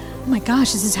know? Oh my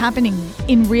gosh, this is happening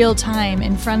in real time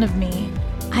in front of me.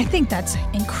 I think that's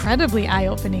incredibly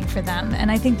eye-opening for them. And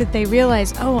I think that they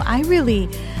realize, oh, I really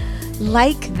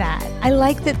like that. I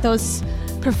like that those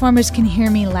performers can hear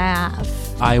me laugh.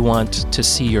 I want to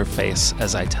see your face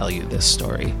as I tell you this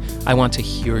story. I want to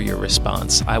hear your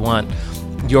response. I want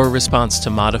your response to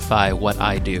modify what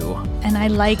I do. And I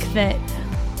like that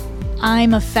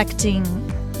I'm affecting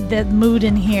the mood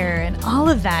in here and all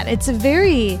of that. It's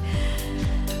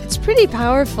pretty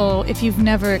powerful if you've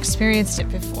never experienced it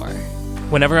before.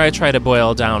 Whenever I try to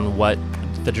boil down what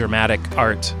the dramatic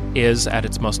art is at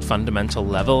its most fundamental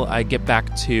level, I get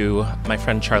back to my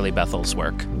friend Charlie Bethel's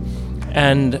work.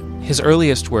 And his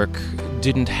earliest work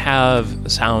didn't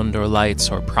have sound or lights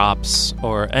or props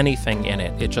or anything in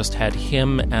it. It just had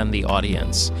him and the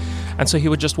audience. And so he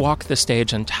would just walk the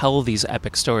stage and tell these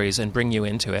epic stories and bring you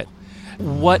into it.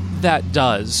 What that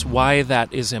does, why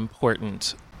that is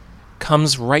important,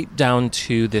 comes right down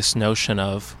to this notion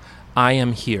of, I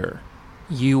am here,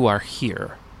 you are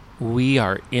here, we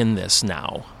are in this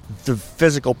now. The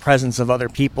physical presence of other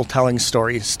people telling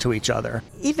stories to each other.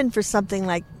 Even for something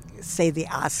like say, the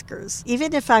Oscars.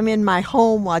 Even if I'm in my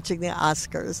home watching the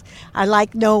Oscars, I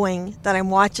like knowing that I'm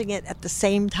watching it at the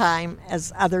same time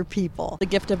as other people. The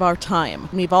gift of our time.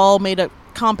 We've all made a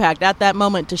compact at that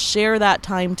moment to share that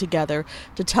time together,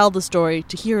 to tell the story,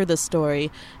 to hear the story,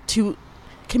 to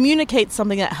communicate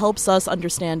something that helps us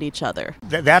understand each other.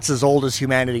 That's as old as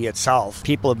humanity itself.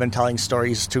 People have been telling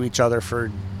stories to each other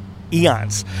for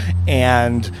eons,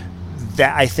 and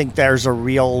that, I think there's a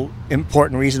real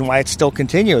important reason why it still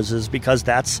continues, is because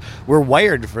we're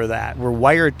wired for that. We're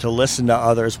wired to listen to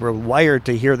others. We're wired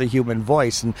to hear the human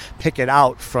voice and pick it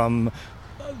out from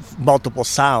multiple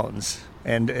sounds.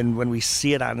 And when we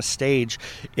see it on a stage,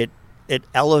 it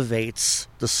elevates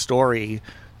the story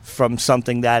from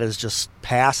something that is just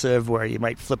passive, where you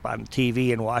might flip on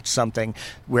TV and watch something,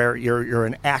 where you're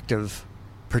an active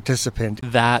participant.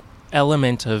 That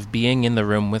element of being in the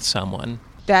room with someone,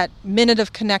 that minute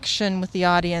of connection with the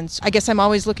audience, I guess I'm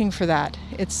always looking for that.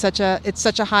 It's such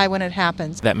a high when it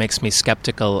happens. that makes me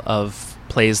skeptical of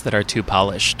plays that are too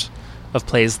polished, of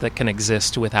plays that can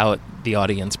exist without the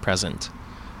audience present,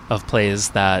 of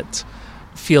plays that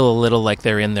feel a little like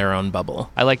they're in their own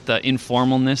bubble. I like the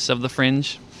informalness of the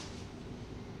Fringe,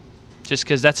 just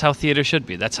because that's how theater should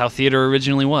be. That's how theater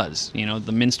originally was. You know,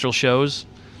 the minstrel shows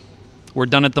were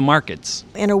done at the markets.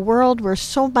 In a world where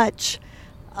so much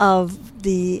of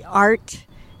the art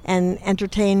and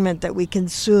entertainment that we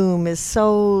consume is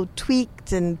so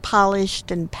tweaked and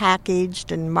polished and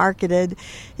packaged and marketed,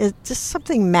 it's just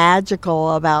something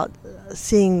magical about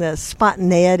seeing the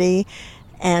spontaneity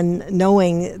and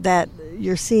knowing that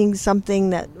you're seeing something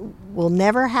that will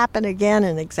never happen again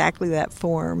in exactly that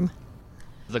form.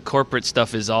 The corporate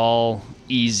stuff is all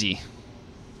easy.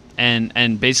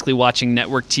 And basically watching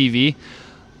network TV,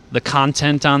 the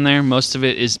content on there, most of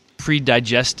it is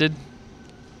pre-digested.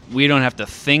 We don't have to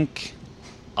think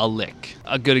a lick.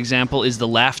 A good example is the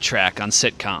laugh track on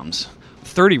sitcoms.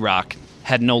 30 Rock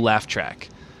had no laugh track,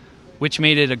 which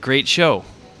made it a great show.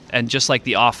 And just like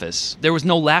The Office, there was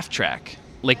no laugh track.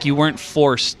 Like, you weren't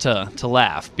forced to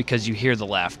laugh because you hear the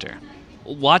laughter.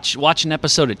 Watch an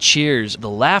episode of Cheers. The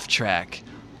laugh track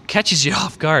catches you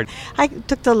off guard. I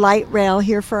took the light rail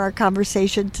here for our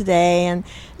conversation today, and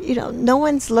no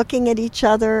one's looking at each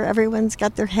other. Everyone's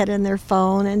got their head in their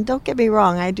phone, and don't get me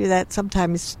wrong, I do that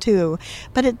sometimes too.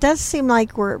 But it does seem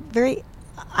like we're very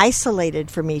isolated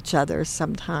from each other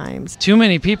sometimes. Too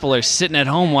many people are sitting at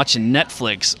home watching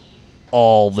Netflix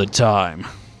all the time.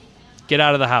 Get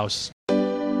out of the house.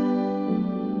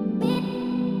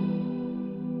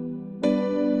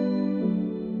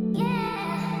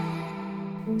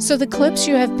 So the clips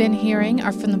you have been hearing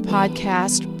are from the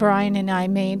podcast Brian and I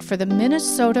made for the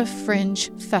Minnesota Fringe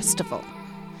Festival.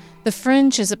 The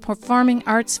Fringe is a performing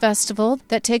arts festival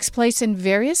that takes place in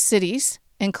various cities,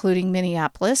 including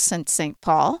Minneapolis and St.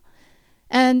 Paul.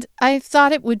 And I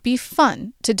thought it would be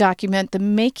fun to document the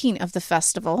making of the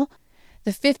festival.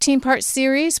 The 15-part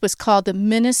series was called the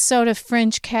Minnesota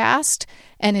Fringe Cast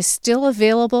and is still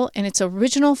available in its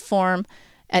original form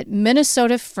at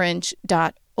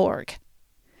minnesotafringe.org.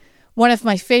 One of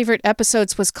my favorite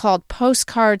episodes was called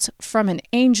Postcards from an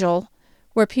Angel,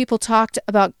 where people talked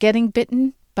about getting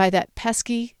bitten by that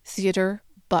pesky theater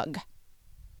bug.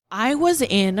 I was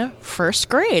in first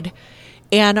grade,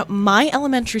 and my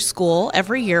elementary school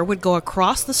every year would go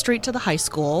across the street to the high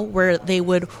school where they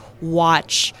would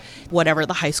watch whatever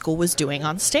the high school was doing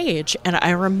on stage. And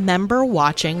I remember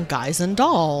watching Guys and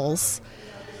Dolls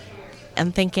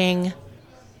and thinking,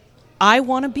 I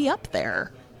want to be up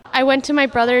there. I went to my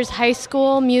brother's high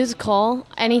school musical,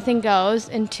 Anything Goes,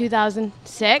 in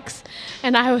 2006,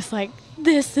 and I was like,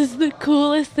 this is the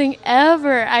coolest thing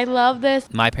ever. I love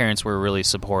this. My parents were really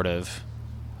supportive.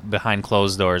 Behind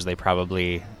closed doors, they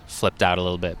probably flipped out a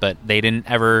little bit, but they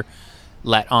didn't ever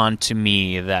let on to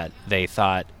me that they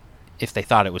thought, if they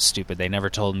thought it was stupid, they never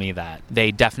told me that.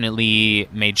 They definitely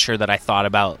made sure that I thought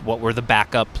about what were the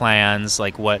backup plans,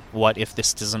 like what if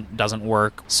this doesn't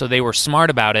work. So they were smart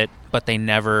about it, but they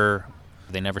never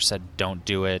said don't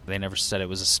do it. They never said it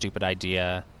was a stupid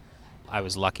idea. I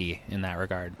was lucky in that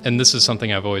regard. And this is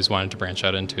something I've always wanted to branch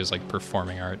out into, is like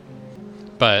performing art.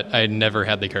 But I never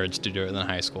had the courage to do it in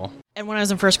high school. And when I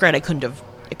was in first grade, I couldn't have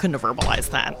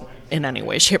verbalized that in any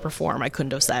way, shape, or form. I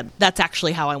couldn't have said, that's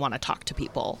actually how I want to talk to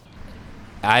people.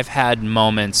 I've had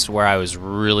moments where I was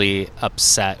really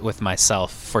upset with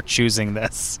myself for choosing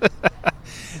this.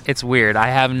 It's weird. I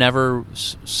have never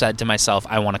said to myself,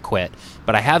 I want to quit.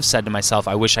 But I have said to myself,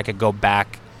 I wish I could go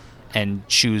back and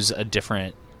choose a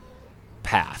different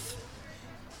path.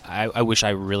 I wish I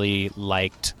really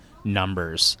liked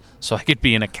numbers so I could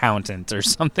be an accountant or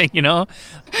something,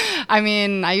 I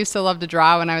mean, I used to love to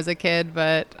draw when I was a kid,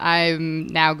 but I'm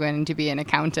now going to be an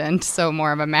accountant, so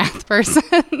more of a math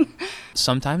person.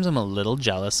 Sometimes I'm a little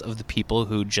jealous of the people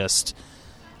who just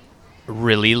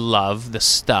really love the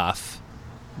stuff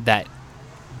that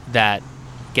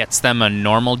gets them a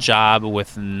normal job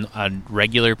with a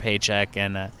regular paycheck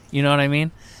and you know what I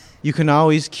mean? You can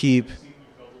always keep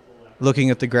looking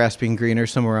at the grass being greener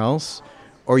somewhere else,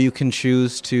 or you can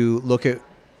choose to look at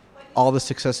all the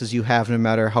successes you have, no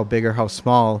matter how big or how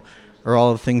small, or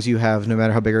all the things you have, no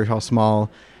matter how big or how small,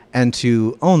 and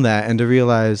to own that and to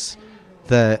realize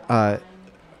that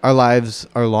our lives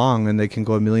are long and they can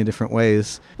go a million different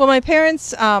ways. Well, my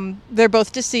parents, they're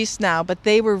both deceased now, but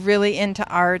they were really into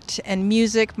art and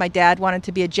music. My dad wanted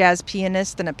to be a jazz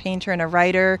pianist and a painter and a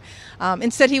writer.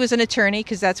 Instead, he was an attorney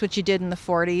because that's what you did in the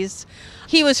 40s.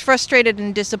 He was frustrated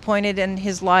and disappointed in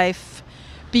his life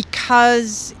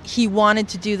because he wanted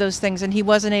to do those things and he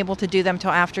wasn't able to do them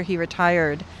till after he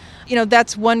retired. You know,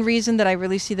 that's one reason that I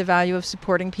really see the value of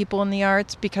supporting people in the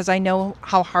arts, because I know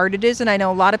how hard it is, and I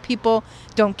know a lot of people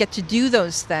don't get to do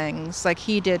those things like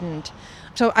he didn't.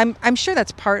 So I'm sure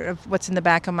that's part of what's in the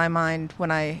back of my mind when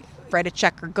I write a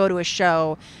check or go to a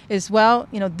show is, well,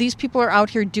 you know, these people are out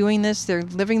here doing this, they're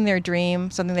living their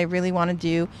dream, something they really want to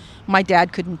do. My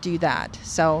dad couldn't do that.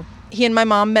 So he and my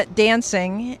mom met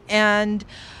dancing, and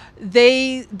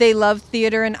they love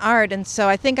theater and art, and so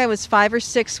I think I was 5 or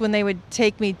 6 when they would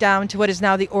take me down to what is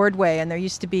now the Ordway, and there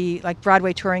used to be like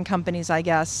Broadway touring companies, I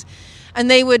guess,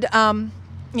 and they would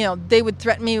they would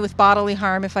threaten me with bodily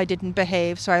harm if I didn't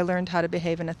behave, so I learned how to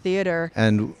behave in a theater.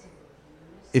 And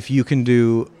if you can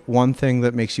do one thing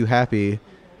that makes you happy,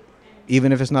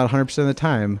 even if it's not 100% of the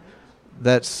time,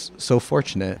 that's so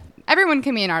fortunate. Everyone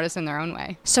can be an artist in their own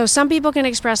way. So some people can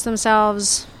express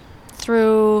themselves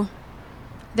through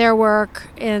their work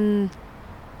in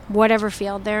whatever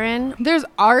field they're in. There's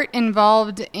art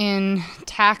involved in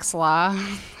tax law,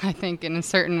 I think, in a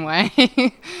certain way.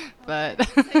 But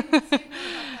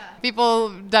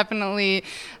people definitely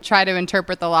try to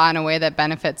interpret the law in a way that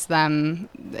benefits them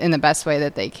in the best way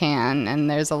that they can. And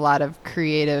there's a lot of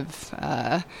creative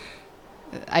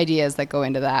ideas that go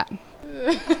into that.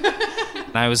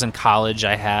 When I was in college,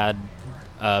 I had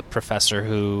a professor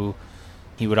who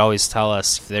he would always tell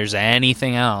us, if there's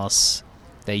anything else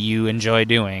that you enjoy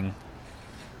doing,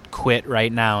 quit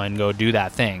right now and go do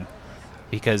that thing,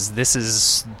 because this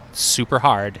is super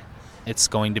hard. It's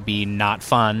going to be not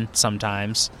fun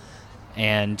sometimes.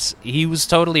 And he was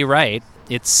totally right.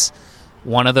 It's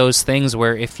one of those things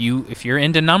where if you're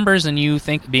into numbers and you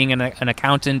think being an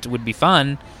accountant would be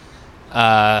fun,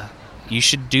 you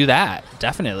should do that,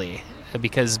 definitely.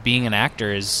 Because being an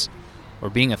actor or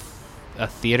being a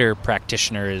theater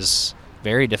practitioner is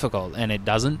very difficult, and it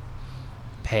doesn't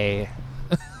pay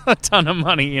a ton of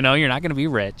money. You know, you're not going to be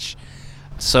rich.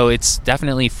 So it's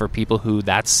definitely for people who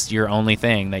that's your only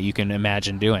thing that you can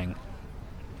imagine doing.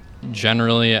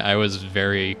 Generally, I was a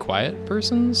very quiet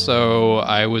person, so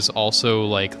I was also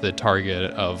like the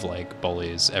target of like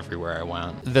bullies everywhere I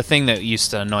went. The thing that used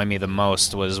to annoy me the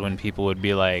most was when people would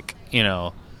be like, you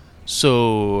know,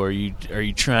 so are you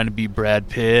trying to be Brad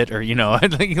Pitt, or you know,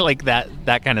 like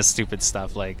that kind of stupid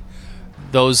stuff. Like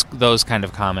those kind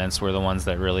of comments were the ones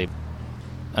that really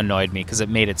annoyed me, because it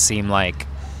made it seem like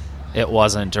it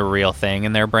wasn't a real thing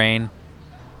in their brain.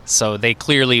 So they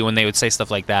clearly, when they would say stuff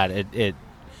like that, it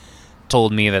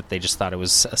told me that they just thought it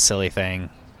was a silly thing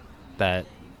that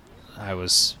I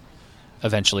was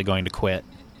eventually going to quit.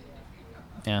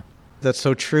 Yeah. That's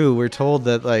so true. We're told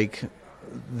that like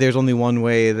there's only one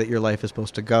way that your life is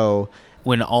supposed to go.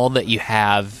 When all that you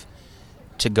have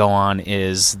to go on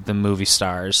is the movie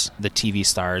stars, the TV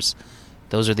stars,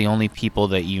 those are the only people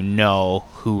that you know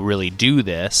who really do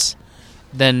this,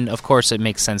 then of course it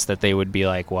makes sense that they would be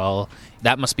like, well,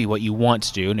 that must be what you want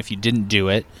to do, and if you didn't do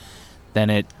it,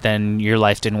 then your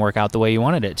life didn't work out the way you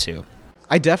wanted it to.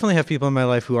 I definitely have people in my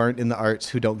life who aren't in the arts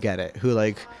who don't get it, who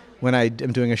like when I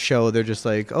am doing a show, they're just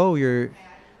like, oh, you're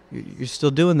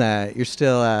still doing that. You're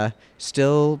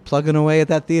still plugging away at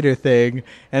that theater thing.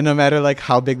 And no matter like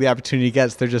how big the opportunity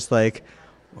gets, they're just like,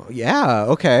 well, yeah,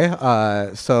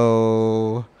 okay.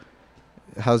 So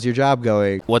how's your job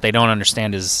going? What they don't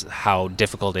understand is how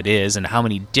difficult it is and how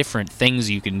many different things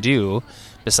you can do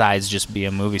besides just be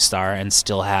a movie star and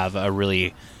still have a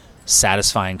really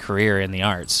satisfying career in the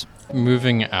arts.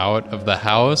 Moving out of the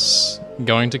house,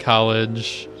 going to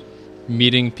college,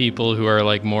 meeting people who are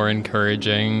like more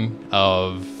encouraging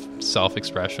of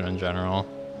self-expression in general.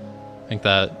 I think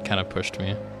that kind of pushed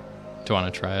me to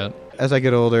want to try it. As I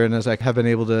get older and as I have been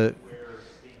able to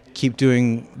keep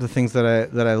doing the things that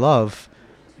I love,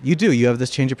 you have this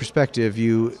change of perspective.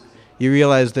 You you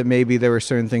realize that maybe there were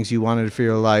certain things you wanted for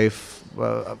your life,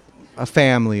 a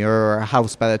family or a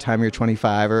house by the time you're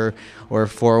 25 or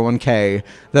 401k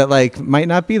that like might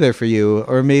not be there for you,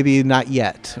 or maybe not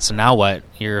yet. So now what?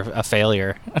 You're a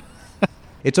failure.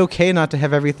 It's okay not to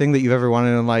have everything that you've ever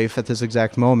wanted in life at this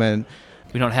exact moment.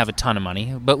 We don't have a ton of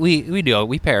money, but we do.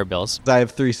 We pay our bills. I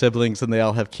have 3 siblings and they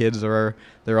all have kids or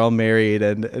they're all married,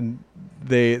 and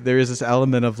there is this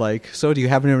element of like, so do you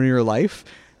have anyone in your life?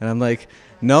 And I'm like,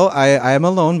 no, I am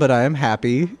alone, but I am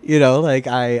happy. You know, like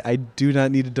I do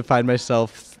not need to define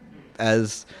myself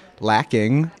as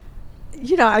lacking.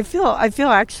 You know, I feel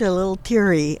actually a little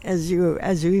teary as you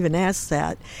even asked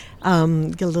that.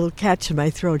 Get a little catch in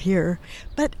my throat here.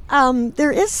 But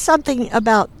there is something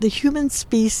about the human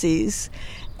species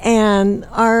and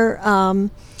our,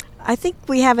 I think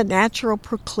we have a natural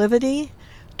proclivity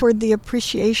toward the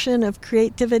appreciation of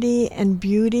creativity and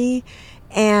beauty.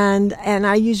 And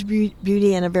I use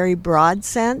beauty in a very broad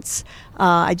sense.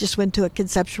 I just went to a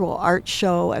conceptual art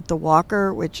show at the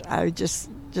Walker, which I just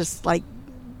like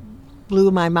blew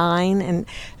my mind, and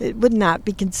it would not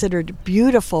be considered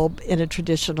beautiful in a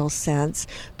traditional sense,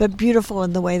 but beautiful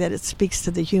in the way that it speaks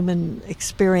to the human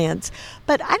experience.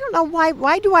 But I don't know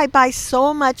why do I buy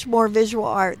so much more visual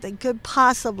art than could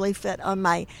possibly fit on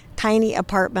my tiny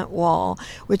apartment wall,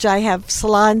 which I have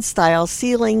salon style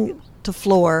ceiling to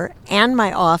floor, and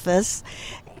my office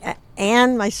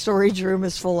and my storage room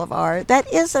is full of art.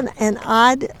 That is an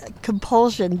odd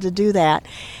compulsion to do that.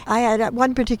 I had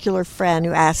one particular friend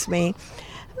who asked me,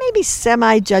 maybe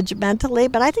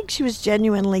semi-judgmentally, but I think she was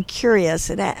genuinely curious,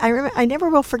 and I never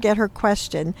will forget her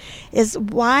question, is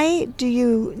why do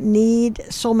you need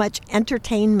so much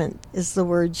entertainment, is the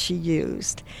word she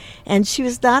used. And she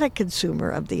was not a consumer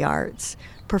of the arts.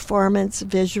 Performance,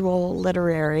 visual,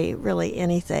 literary, really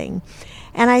anything.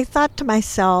 And I thought to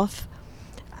myself,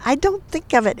 I don't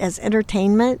think of it as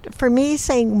entertainment. For me,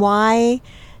 saying why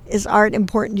is art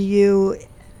important to you,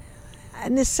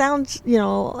 and this sounds,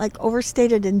 like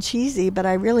overstated and cheesy, but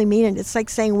I really mean it. It's like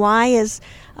saying why is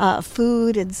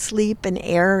food and sleep and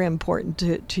air important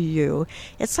to you.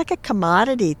 It's like a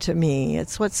commodity to me.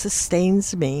 It's what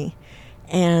sustains me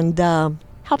and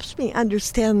helps me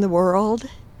understand the world.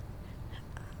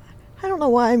 I don't know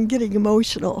why I'm getting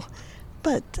emotional,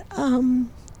 but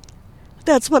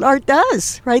that's what art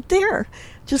does right there,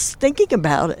 just thinking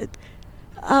about it.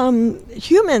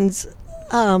 Humans,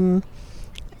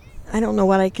 I don't know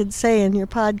what I could say in your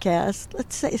podcast.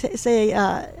 Let's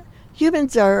say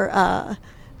humans are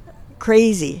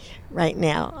crazy right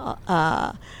now.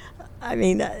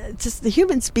 Just the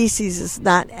human species is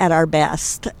not at our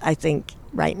best, I think,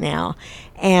 right now.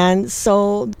 And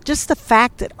so just the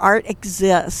fact that art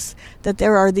exists, that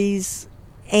there are these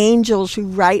angels who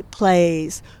write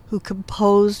plays, who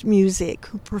compose music,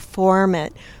 who perform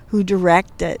it, who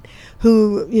direct it,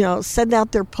 who, send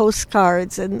out their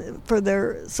postcards and for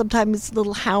their sometimes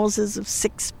little houses of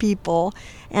 6 people.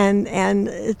 And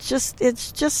it's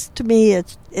just to me,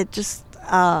 it's just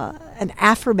an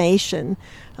affirmation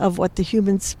of what the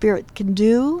human spirit can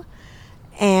do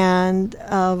and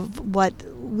of what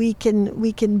we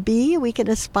can be, we can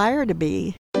aspire to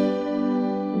be.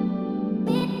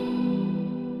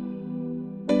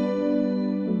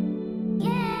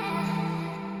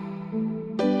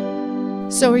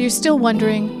 So are you still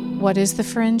wondering, what is the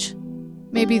Fringe?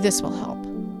 Maybe this will help.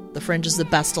 The Fringe is the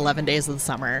best 11 days of the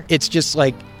summer. It's just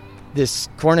like this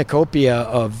cornucopia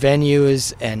of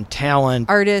venues and talent,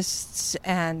 artists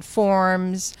and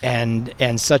forms, and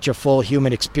such a full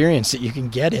human experience that you can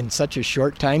get in such a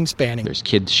short time span. There's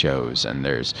kids shows, and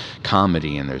there's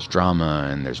comedy, and there's drama,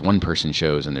 and there's one-person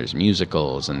shows, and there's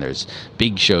musicals, and there's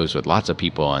big shows with lots of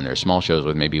people, and there's small shows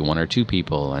with maybe 1 or 2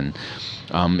 people, and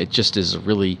it just is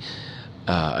really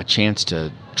a chance to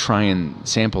try and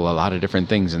sample a lot of different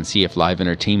things and see if live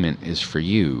entertainment is for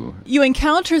you. You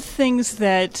encounter things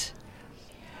that,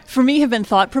 for me, have been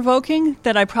thought-provoking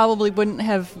that I probably wouldn't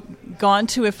have gone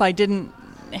to if I didn't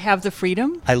have the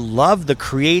freedom. I love the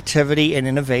creativity and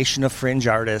innovation of Fringe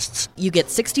artists. You get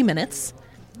 60 minutes,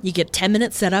 you get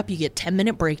 10-minute setup, you get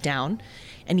 10-minute breakdown,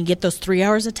 and you get those 3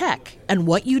 hours of tech. And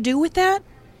what you do with that?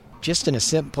 Just in a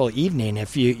simple evening,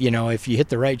 if you hit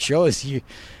the right shows,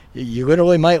 you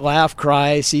literally might laugh,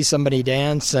 cry, see somebody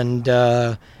dance, and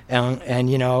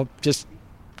just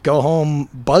go home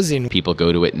buzzing. People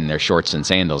go to it in their shorts and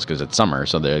sandals because it's summer,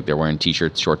 so they're wearing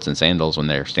T-shirts, shorts, and sandals when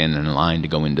they're standing in line to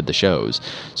go into the shows.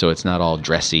 So it's not all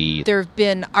dressy. There have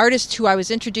been artists who I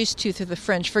was introduced to through the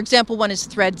Fringe. For example, one is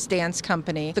Threads Dance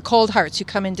Company, the Cold Hearts, who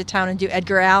come into town and do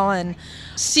Edgar Allan.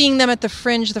 Seeing them at the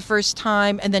Fringe the first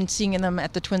time, and then seeing them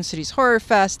at the Twin Cities Horror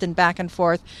Fest and back and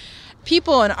forth.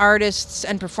 people and artists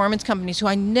and performance companies who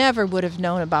I never would have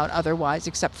known about otherwise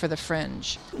except for the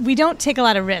Fringe. We don't take a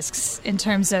lot of risks in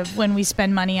terms of when we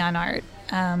spend money on art.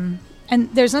 And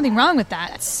there's nothing wrong with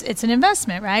that. It's an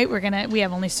investment, right? We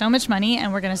have only so much money,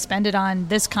 and we're gonna spend it on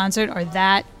this concert or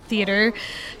that theater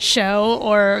show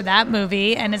or that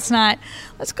movie, and it's not,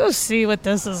 let's go see what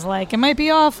this is like. It might be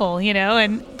awful,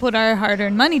 and put our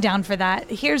hard-earned money down for that.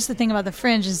 Here's the thing about the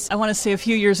Fringe is, I want to say a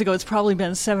few years ago, it's probably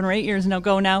been 7 or 8 years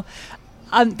ago now,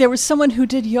 there was someone who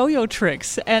did yo-yo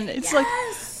tricks, and it's like,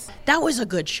 that was a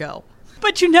good show.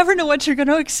 But you never know what you're going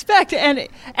to expect. And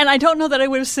I don't know that I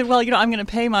would have said, well, I'm going to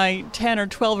pay my $10 or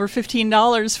 $12 or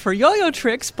 $15 for yo-yo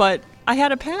tricks, but I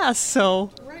had a pass,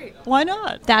 so why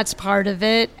not? That's part of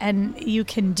it, and you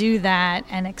can do that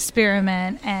and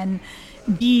experiment and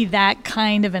be that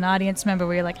kind of an audience member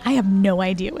where you're like, I have no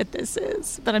idea what this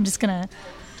is, but I'm just going to,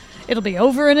 it'll be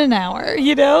over in an hour,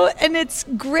 and it's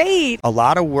great. A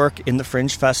lot of work in the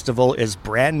Fringe Festival is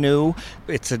brand new.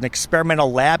 It's an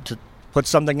experimental lab to put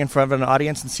something in front of an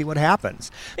audience and see what happens.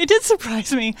 It did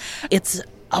surprise me. It's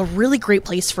a really great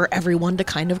place for everyone to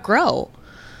kind of grow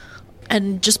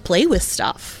and just play with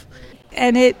stuff.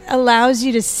 And it allows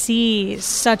you to see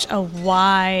such a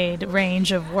wide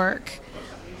range of work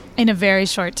in a very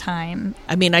short time.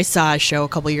 I mean, I saw a show a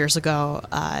couple years ago,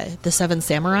 The Seven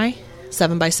Samurai,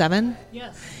 7x7.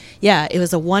 Yes. Yeah, it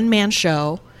was a one-man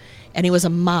show, and he was a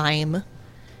mime.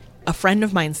 A friend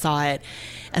of mine saw it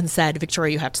and said,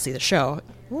 Victoria, you have to see the show.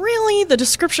 Really? The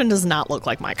description does not look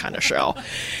like my kind of show.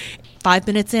 5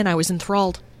 minutes in, I was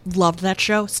enthralled. Loved that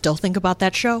show. Still think about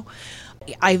that show.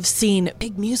 I've seen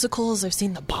big musicals. I've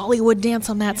seen the Bollywood dance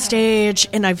on that stage,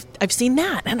 and I've seen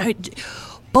that. And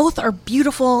both are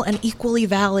beautiful and equally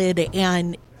valid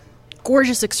and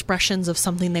gorgeous expressions of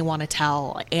something they want to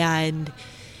tell. And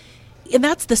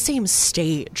that's the same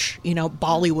stage,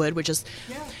 Bollywood, which is...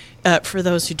 for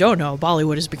those who don't know,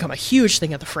 Bollywood has become a huge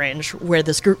thing at the Fringe, where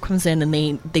this group comes in and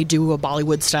they do a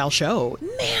Bollywood-style show.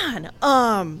 Man,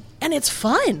 and it's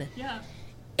fun. Yeah.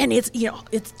 And it's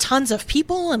tons of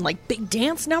people and like big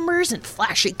dance numbers and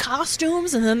flashy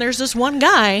costumes, and then there's this one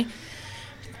guy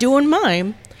doing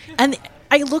mime. And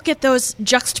I look at those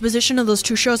juxtaposition of those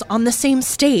two shows on the same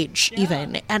stage,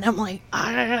 even, and I'm like,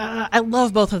 I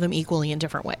love both of them equally in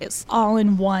different ways. All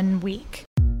in 1 week.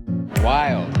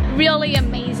 Wild. Really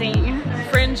amazing.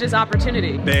 Fringe is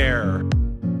opportunity. Bear.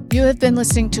 You have been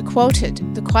listening to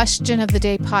Quoted, the Question of the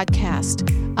Day podcast.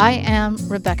 I am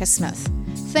Rebecca Smith.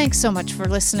 Thanks so much for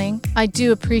listening. I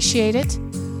do appreciate it.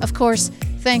 Of course,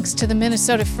 thanks to the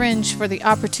Minnesota Fringe for the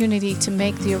opportunity to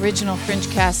make the original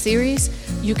Fringecast series.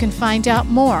 You can find out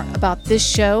more about this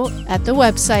show at the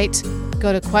website.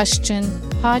 Go to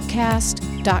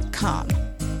questionpodcast.com.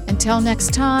 Until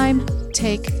next time,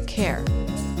 take care.